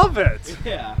means you love it.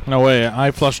 Yeah. No way.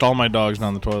 I flushed all my dogs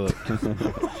down the toilet.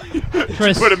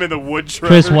 Chris, Put him in the wood shredder.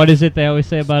 Chris, what is it they always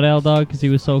say about Al Dog? Because he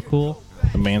was so cool.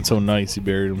 The man's so nice, he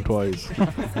buried him twice.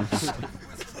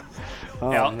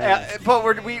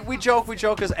 But we joke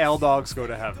because Al dogs go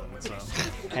to heaven. So.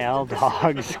 Al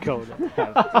dogs go to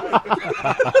heaven.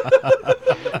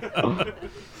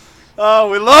 Oh,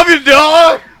 we love you,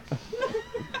 dog.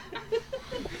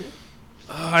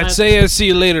 I'd say I'd see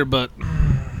you later, but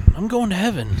I'm going to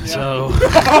heaven, so.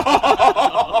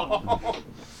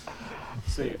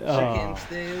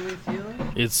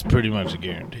 It's pretty much a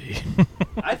guarantee.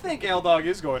 I think Al Dog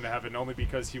is going to heaven only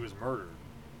because he was murdered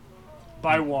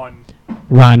by one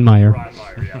Ron Meyer. Ron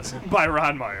Meyer. Yes, by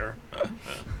Ron Meyer.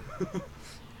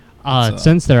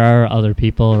 Since there are other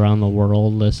people around the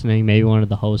world listening, maybe one of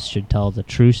the hosts should tell the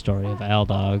true story of Al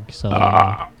Dog. So,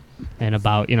 and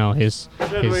about his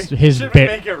Should we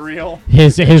make it real?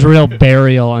 his real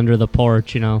burial under the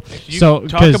porch. You So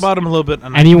talk 'cause about him a little bit.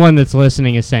 And anyone that's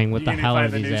listening is saying, "What You the need hell to are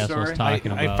find the these news assholes story?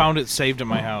 talking about?" I found it saved at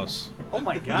my house. Oh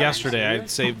my god! Yesterday, I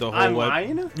serious? saved the whole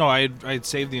Online? No, I'd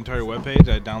saved the entire webpage.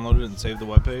 I downloaded it and saved the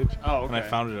webpage. Oh, And I okay.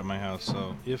 found it at my house.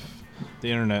 So if the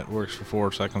internet works for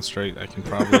 4 seconds straight, I can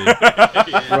probably.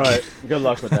 Right. Good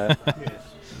luck with that.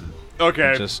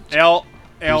 Okay. Just- Al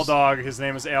Dog. His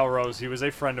name is Al Rose. He was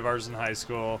a friend of ours in high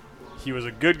school. He was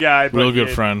a good guy. But Real he good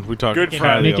had- friend. We talked. Good Nick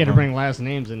friend. highly had of to him. bring last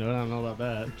names into it. I don't know about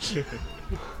that.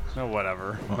 No,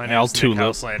 whatever. My Al name's Nick Tulip.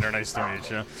 Houselander. Nice to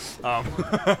meet you.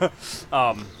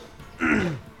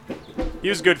 He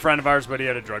was a good friend of ours, but he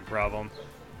had a drug problem.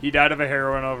 He died of a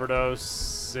heroin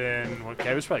overdose in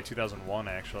it was probably 2001,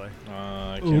 actually.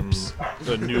 I can't Oops. remember.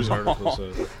 The news article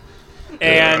said.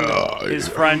 And his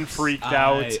friend freaked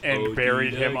out and OD'd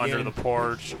buried him again. under the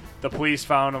porch. The police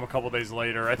found him a couple days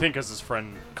later. I think because his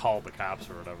friend called the cops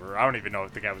or whatever. I don't even know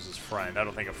if the guy was his friend. I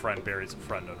don't think a friend buries a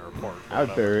friend under a porch. or I would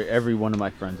whatever. bury every one of my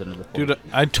friends under the porch. Dude,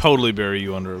 I'd totally bury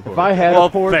you under a porch. If I had Well, a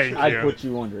porch, thank I'd you. put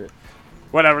you under it.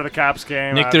 Whatever, the cops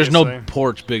came. Nick, there's no obviously.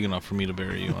 porch big enough for me to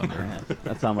bury you under.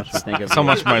 That's how much we think of That's how you.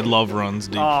 much my love runs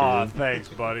deep Aw, for you. thanks,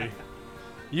 buddy.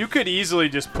 You could easily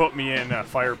just put me in a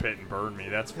fire pit and burn me.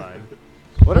 That's fine.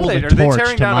 What Hold are they? the Are they torch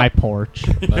tearing to down? my porch.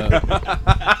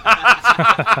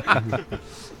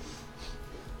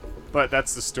 But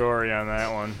that's the story on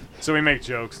that one. So we make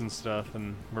jokes and stuff,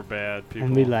 and we're bad people.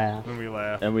 And we laugh. And we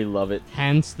laugh. And we love it.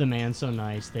 Hence, the man so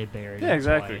nice they buried. Yeah, him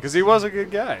exactly. twice. Because he was a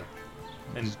good guy.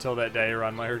 Until that day,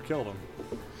 Ron Meyer killed him.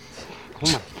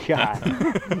 Oh my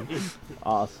god.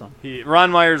 Awesome.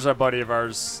 Ron Meyer's a buddy of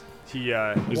ours. He's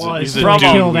He's a from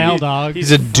dude. killed Al Dog.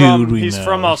 He's a dude we He's know.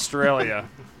 from Australia.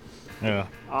 Yeah.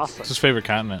 Awesome. It's his favorite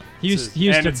continent. He used, he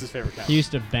used and to it's his favorite he kind.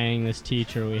 used to bang this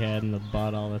teacher we had in the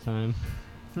butt all the time,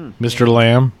 Mr.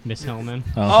 Lamb. Miss Hillman.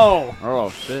 Oh, Oh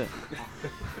shit.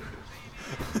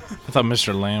 I thought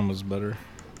Mr. Lamb was better.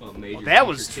 Well, major that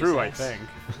was teacher true, I kiss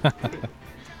ass. think.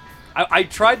 I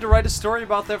tried to write a story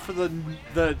about that for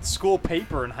the school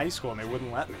paper in high school, and they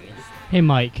wouldn't let me. Hey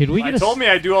Mike, could we I get told me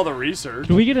I'd do all the research.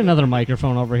 could we get another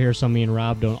microphone over here so me and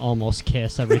Rob don't almost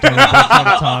kiss every time we try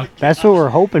to talk? That's what we're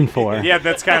hoping for. Yeah,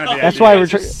 that's kind of the That's idea. why we're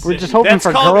just hoping That's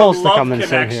for called girls the to love come and sit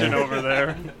connection here. over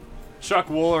there. Chuck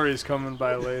Woolery's coming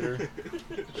by later.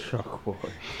 Chuck boy.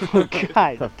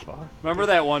 God, Remember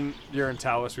that one year in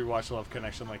Taos we watched Love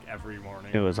Connection like every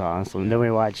morning? it was awesome. Then we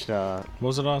watched.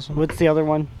 Was it awesome? What's the other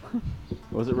one?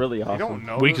 Was it really I awesome? don't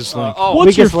know. Weakest this. Link. Oh,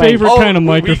 What's your Weakest link. favorite Oh, kind of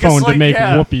the weakest microphone to link, make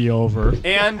yeah. Whoopi over?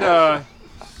 and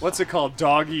what's it called?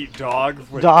 Dog Eat Dog.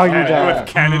 With Dog Eat Dog. With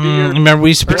Kennedy. or- Remember we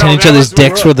used to or pretend no, each that other's was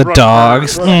dicks were the Brooke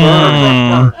dogs?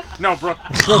 Burns. No, Brooke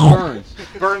Burns.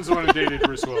 Burns the one who dated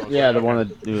Bruce Willis. Yeah, the Okay. one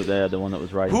that the one that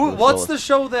was right. Who? What's the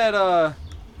show that?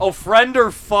 Friend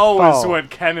or Foe is Foe. what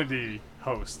Kennedy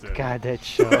hosted. God, that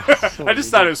show. I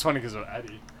just thought it was funny because of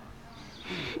Eddie.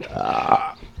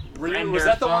 Was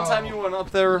that the one time you went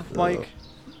up there, Mike?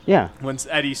 Yeah. When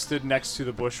Eddie stood next to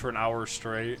the bush for an hour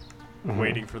straight,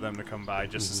 waiting for them to come by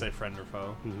just to say friend or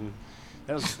foe.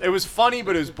 It was funny,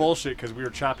 but it was bullshit because we were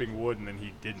chopping wood and then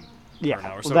he didn't Yeah. for an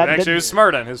hour. Well, So that- actually, it was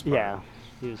smart on his part. Yeah.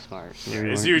 He was smart. Yeah,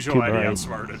 We as weren't usual, too Eddie bright.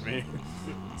 outsmarted me.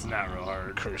 It's not real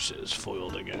hard. Curses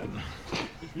foiled again.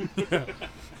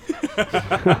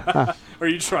 Are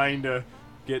you trying to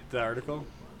get the article?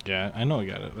 Yeah, I know I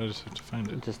got it. I just have to find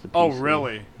it. Just the Oh, PC.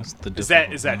 really? That's the Is that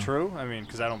difficult one. true? I mean,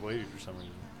 because I don't believe you for some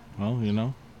reason. Well, you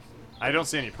know. I don't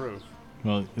see any proof.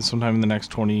 Well, sometime in the next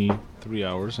 23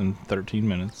 hours and 13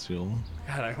 minutes, you'll...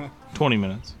 God, I don't. 20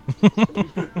 minutes.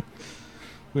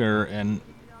 We're in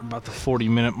about the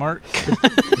 40-minute mark.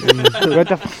 We're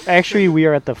at actually, we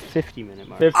are at the 50-minute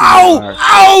mark. 50 Ow! mark.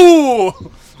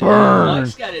 Ow!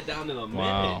 Mike's got it down to the minute.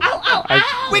 Wow.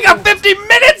 We got 50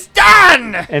 minutes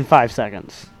done! In 5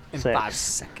 seconds. In 6, 5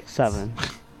 seconds. 7,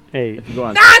 8. If you go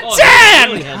on Not Oh, 10!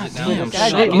 he really has it down. God,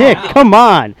 Shut Nick, up. come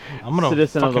on. I'm gonna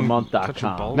Citizenofthemonth.com. cut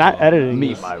your balls Not off. editing.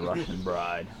 Meet this. my Russian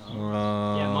bride.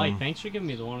 Yeah, Mike, thanks for giving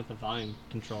me the one with the volume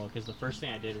control, because the first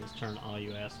thing I did was turn all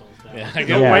you assholes down. Yeah,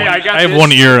 Wait, I got I have this.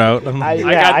 one ear out. I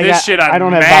got this shit on I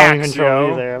don't have max, volume control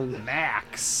yo. either.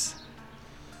 Max.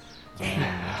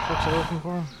 What's you looking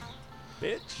for?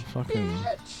 Bitch. Fucking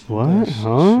What? this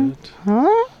Huh? shit.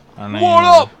 Huh? What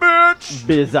up, bitch?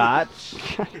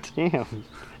 Bizatch. God damn.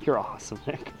 You're awesome,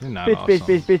 Nick. You're not Bitch, awesome.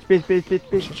 bitch, bitch, bitch, bitch, bitch,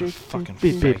 bitch, Such a bitch, fucking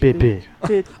Bit, fake. bit, bit,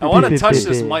 bit. I want to Bit, touch bit,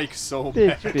 this bit. mic so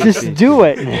bitch, bad. bitch, Just bitch. do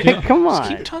it, Nick. Come Just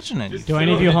keep on. touching it. Do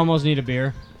any of you homos need a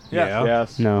beer? Yeah.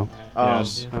 Yes. No,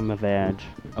 Yes. I'm a vag.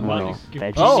 I'm Well, no.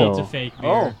 It's Oh. a fake beer.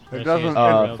 Oh, But it she doesn't.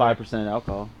 has real beer. 5%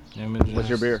 alcohol. Images, What's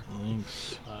your beer?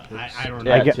 links. I don't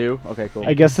Yeah, know. get- 2. Okay, cool.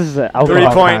 I guess this is an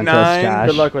alcohol 3.9. contest, Josh.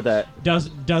 Good luck with that.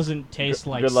 Doesn't taste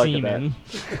like good luck with semen.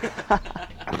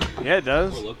 Yeah, it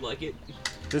does. Or look like it.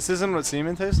 This isn't what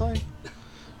semen tastes like?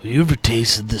 Have you ever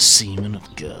tasted the semen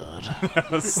of God?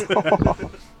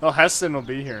 Well, Heston will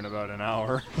be here in about an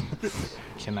hour.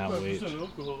 Cannot wait.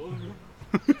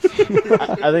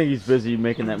 I think he's busy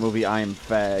making that movie I Am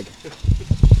Fag.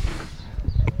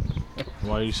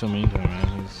 Why are you so mean to him,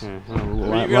 man? He's,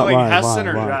 Are you yelling Heston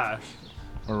or Josh?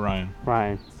 or Ryan.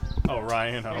 Ryan. Oh,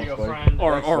 Ryan. There you go, Oh. friend.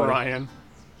 Or buddy. Ryan.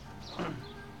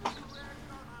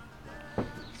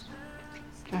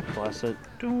 God bless it.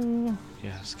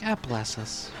 Yes. God bless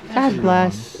us. God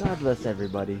bless. God bless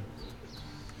everybody.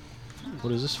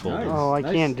 What is this for? Nice. Oh, I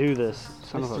Nice. can't do this.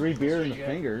 Son Nice of a... 3 beer in the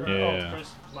finger. Yeah.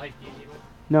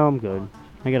 No, I'm good.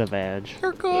 I got a vag.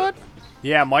 You're good.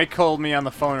 Yeah, Mike called me on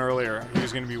the phone earlier. He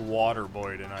was going to be water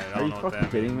boy tonight. I Are don't you know what fucking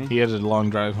that kidding means. me? He had a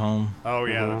long drive home. Oh,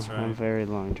 yeah, that's I'm right. very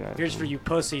long drive. Here's for you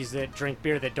pussies that drink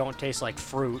beer that don't taste like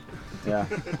fruit. Yeah.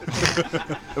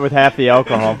 With half the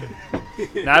alcohol.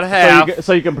 Not half.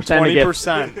 So you can pretend to get.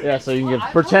 20%. Yeah, so you can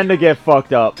pretend to get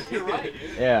fucked up.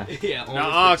 Yeah. Yeah.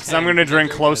 Nuh-uh, because I'm going to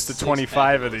drink close to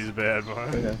 25 of these bad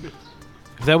boys.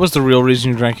 If that was the real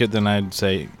reason you drank it, then I'd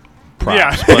say props.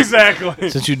 Yeah, But exactly.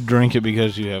 since you drink it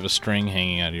because you have a string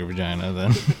hanging out of your vagina,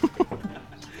 then.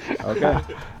 Okay.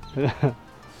 No,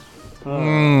 Chris,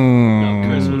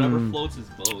 Mm. whatever floats his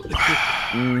boat.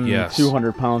 Yes.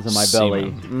 200 pounds in my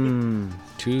belly. Semen.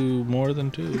 Two more than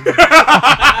two.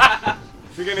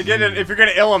 If you're gonna get it, if you're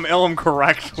gonna ill him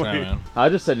correctly. Sorry, man. I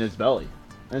just said in his belly.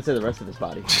 I didn't say the rest of his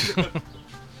body.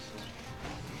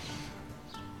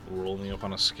 Roll me up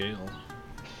on a scale.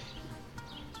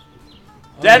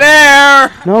 Dead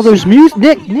air. No, there's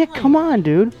music. Nick, come on,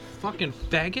 dude. Fucking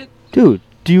faggot. Dude,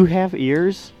 do you have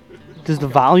ears? Does the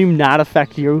volume not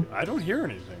affect you? I don't hear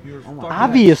anything.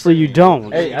 Obviously, you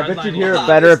don't. Hey, I bet you'd hear it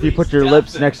better if you put your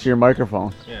lips next to your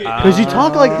microphone. Because you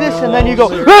talk like this and then you go,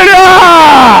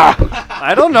 "Ah!"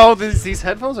 I don't know. These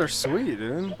headphones are sweet,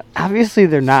 dude. Obviously,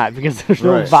 they're not because there's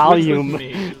no Right. volume.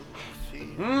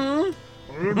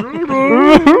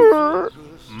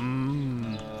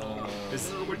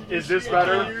 Is this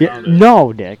better? Yeah,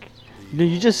 no, Nick. No,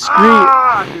 you just scream.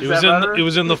 It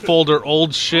was in the folder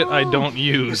old shit I don't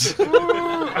use.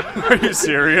 Are you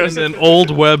serious? And then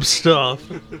old web stuff.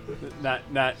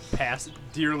 Not past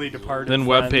dearly departed. Then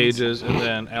web friends. pages, and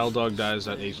then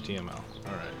aldogdies.html.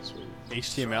 All right, sweet.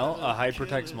 HTML, a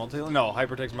hypertext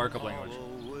hypertext markup language.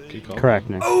 Keep going. Correct,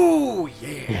 Nick. Oh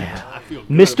yeah, I feel good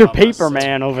Mr. about myself.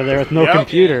 Paperman over there with no Yep.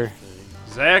 computer.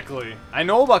 Exactly. I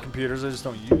know about computers. I just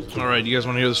don't use them. All right, you guys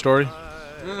want to hear the story?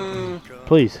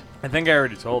 Please. I think I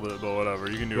already told it, but whatever.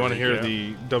 You can do. You want to hear recap.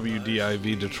 the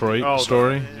WDIV Detroit Oh,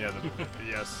 story? Yeah.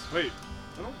 Yes. Wait.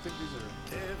 I don't think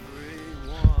these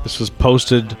are. This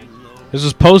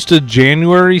was posted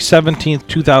January 17th,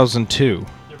 2002.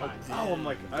 Oh, I'm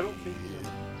like, I don't think these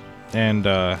are.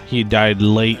 And he died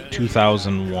late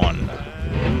 2001.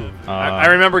 I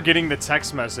remember getting the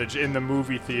text message in the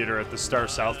movie theater at the Star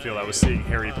Southfield. I was seeing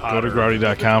Harry Go Potter. to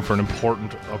growdy.com for an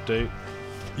important update.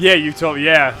 Yeah, you told.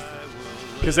 Yeah.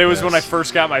 Because it was when I Yes.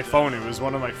 first got my phone. It was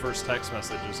one of my first text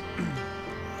messages.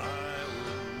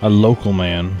 A local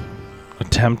man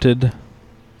attempted.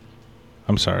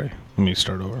 I'm sorry, let me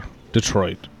start over.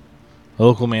 Detroit. A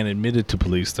local man admitted to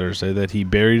police Thursday that he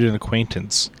buried an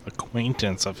acquaintance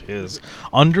of his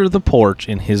under the porch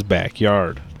in his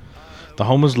backyard. The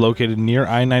home was located near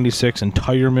I-96 and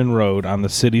Tireman Road on the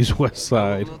city's west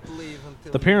side.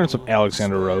 The parents of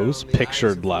Alexander Rose,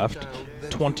 pictured left,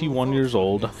 21 years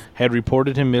old, had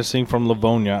reported him missing from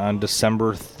Livonia on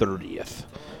December 30th.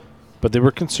 But they were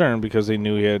concerned because they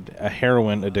knew he had a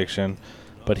heroin addiction,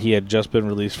 but he had just been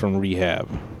released from rehab.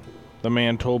 The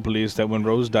man told police that when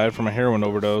Rose died from a heroin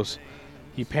overdose,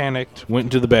 he panicked, went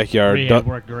into the backyard, Rehab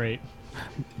worked great.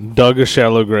 dug a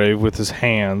shallow grave with his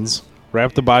hands,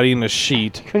 wrapped the body in a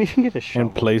sheet, Couldn't even get a shovel.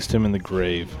 and placed him in the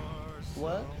grave.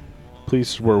 What?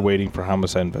 Police were waiting for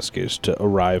homicide investigators to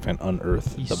arrive and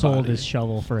unearth He the sold body. his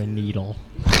shovel for a needle.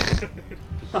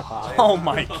 Oh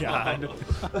my god.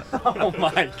 Oh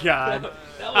my god.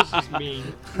 That was just mean.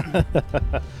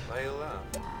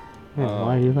 Yeah,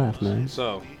 why do you laugh, man?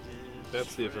 So,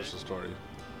 that's the official story.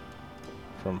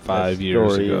 From That 5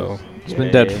 years story ago. is It's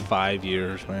been dead gay. for 5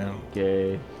 years, man.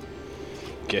 Gay.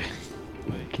 Okay.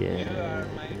 Okay.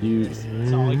 You.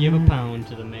 So I'll give a pound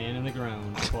to the man in the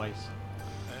ground twice.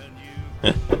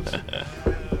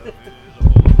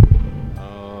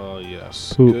 Oh,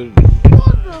 yes. Who- Good.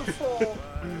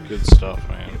 Good stuff,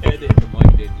 man. You had to hit the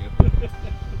mic, didn't you?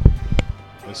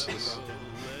 This is.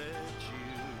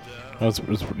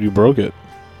 You broke it.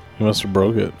 You must have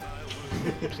broke it.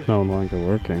 It's no longer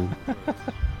working. No, 'cause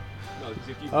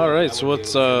if you All broke, right, I so would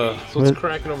what's get it. What-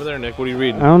 cracking over there, Nick? What are you I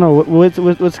reading? don't know. What's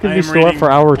going I to be am store reading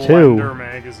for hour Blender 2?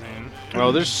 magazine.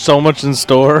 Oh, there's so much in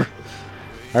store.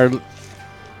 Our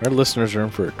listeners are in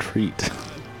for a treat.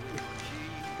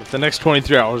 If the next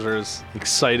 23 hours are as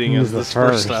exciting Who's as the this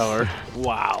first first? hour.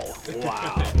 Wow.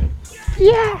 Wow.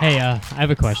 Hey, I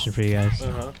have a question for you guys.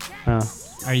 Uh,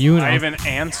 Are you I have an an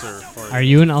answer for you. Are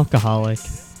you an alcoholic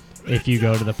if you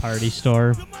go to the party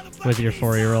store with your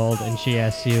 4-year-old and she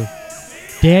asks you,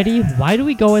 Daddy, why do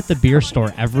we go at the beer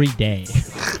store every day?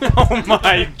 Oh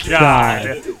my god.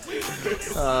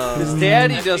 His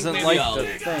daddy doesn't Maybe like I'll- the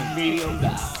thing. Medium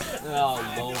down.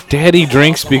 Oh, low. Daddy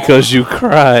drinks because you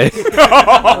cry.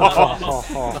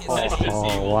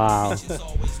 oh, wow.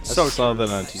 So saw that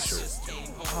on a t-shirt.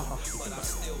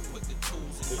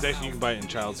 It's actually, you can buy it in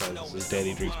child size. It says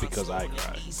Daddy drinks because I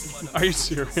cry. Are you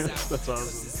serious? That's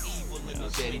awesome.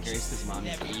 Daddy drinks because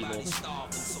mommy's evil.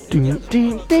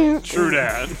 True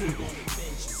dad.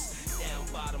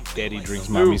 Daddy drinks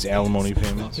mommy's alimony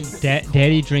payments.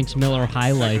 Daddy drinks Miller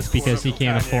High Life because he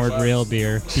can't afford real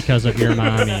beer because of your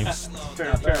mommy.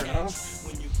 Fair enough.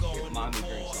 Mommy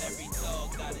drinks everything.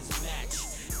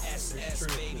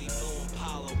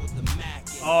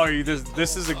 Oh,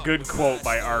 this is a good quote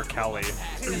by R. Kelly.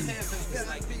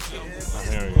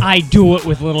 I do it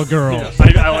with little girls.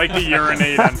 I like to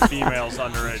urinate on females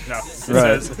underage. No, it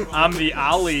Right. says, I'm the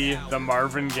Ali, the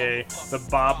Marvin Gaye, the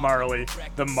Bob Marley,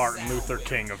 the Martin Luther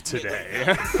King of today.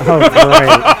 Oh,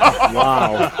 great.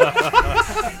 Wow.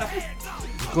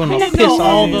 Gonna I know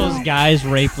all those guys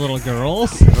rape little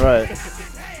girls. Right.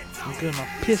 I'm gonna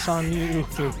piss on you.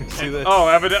 See that? Oh,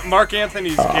 evident Mark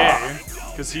Anthony's gay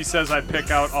because he says I pick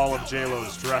out all of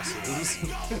J-Lo's dresses.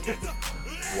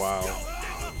 Wow.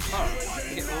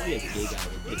 Only a gay guy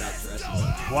would pick out dresses.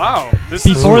 Wow. This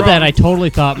is Before from- that, I totally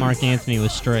thought Mark Anthony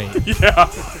was straight.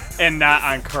 Yeah, and not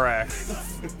on crack.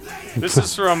 This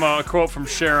is from a quote from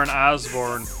Sharon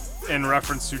Osbourne in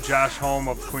reference to Josh Homme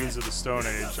of Queens of the Stone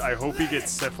Age. I hope he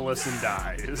gets syphilis and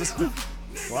dies.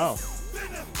 Wow.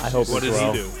 I hope What as did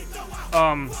well. he do?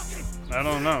 I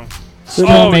don't know. Still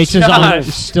Oh, makes God.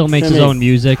 his own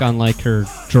music, unlike her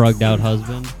drugged out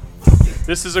husband.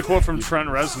 This is a quote from Trent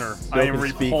Reznor. I am can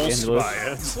speak repulsed English. by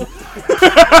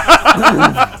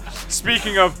it.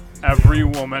 Speaking of every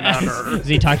woman on Is earth.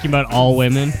 he talking about all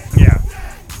women? Yeah,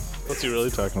 What's he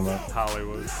really talking about?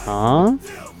 Hollywood. Huh?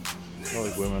 I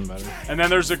like women better. And then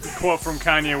there's a quote from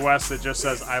Kanye West that just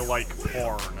says, I like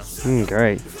porn.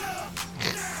 Great.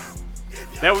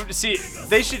 That would see.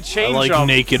 They should change I like them.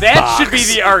 naked That box. should be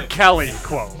the R. Kelly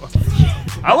quote.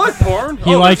 I like porn.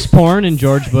 He likes porn, and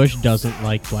George Bush doesn't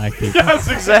like black people. Yes,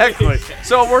 exactly.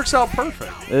 So it works out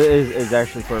perfect. It's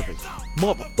actually perfect.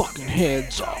 Motherfucking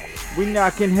heads off. We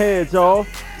knocking heads off.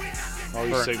 Oh,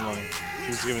 he's signaling.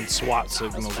 He's giving SWAT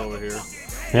signals over here.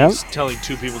 Yep. He's telling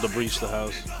 2 people to breach the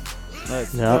house.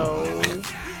 Let's Yep. go.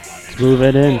 Let's move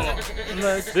it in.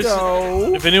 Let's This-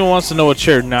 go. If anyone wants to know a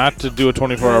chair not to do a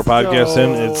 24-hour podcast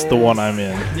in, it's the one I'm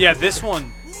in. Yeah, this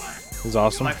one. It's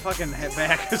awesome. My fucking head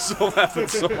back is so effing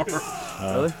sore.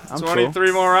 Really? I'm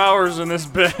 23 more hours in this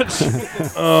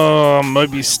bitch. Might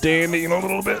be standing a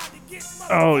little bit.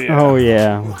 Oh, yeah. Oh,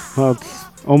 yeah. Well, it's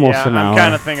almost yeah, an I'm hour.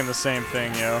 kind of thinking the same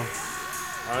thing, yo.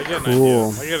 I got an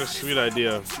Cool. idea. I got a sweet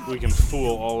idea. We can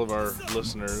fool all of our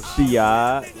listeners.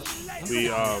 Yeah.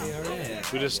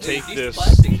 We just take These this.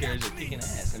 plastic chairs are kicking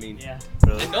ass. I mean,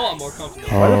 Really? I know I'm more comfortable.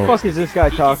 Why the Oh. fuck is this guy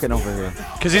talking over here?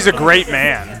 Because he's a great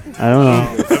man. I don't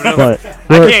know. But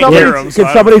I can't hear him. So Can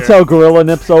I somebody don't care. tell Gorilla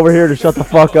Nips over here to shut the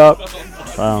fuck up?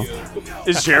 well,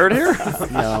 Is Jared here?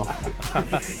 no.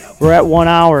 We're at 1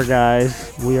 hour,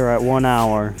 guys. We are at 1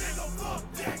 hour.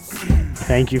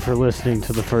 Thank you for listening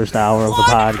to the first hour of the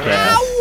podcast.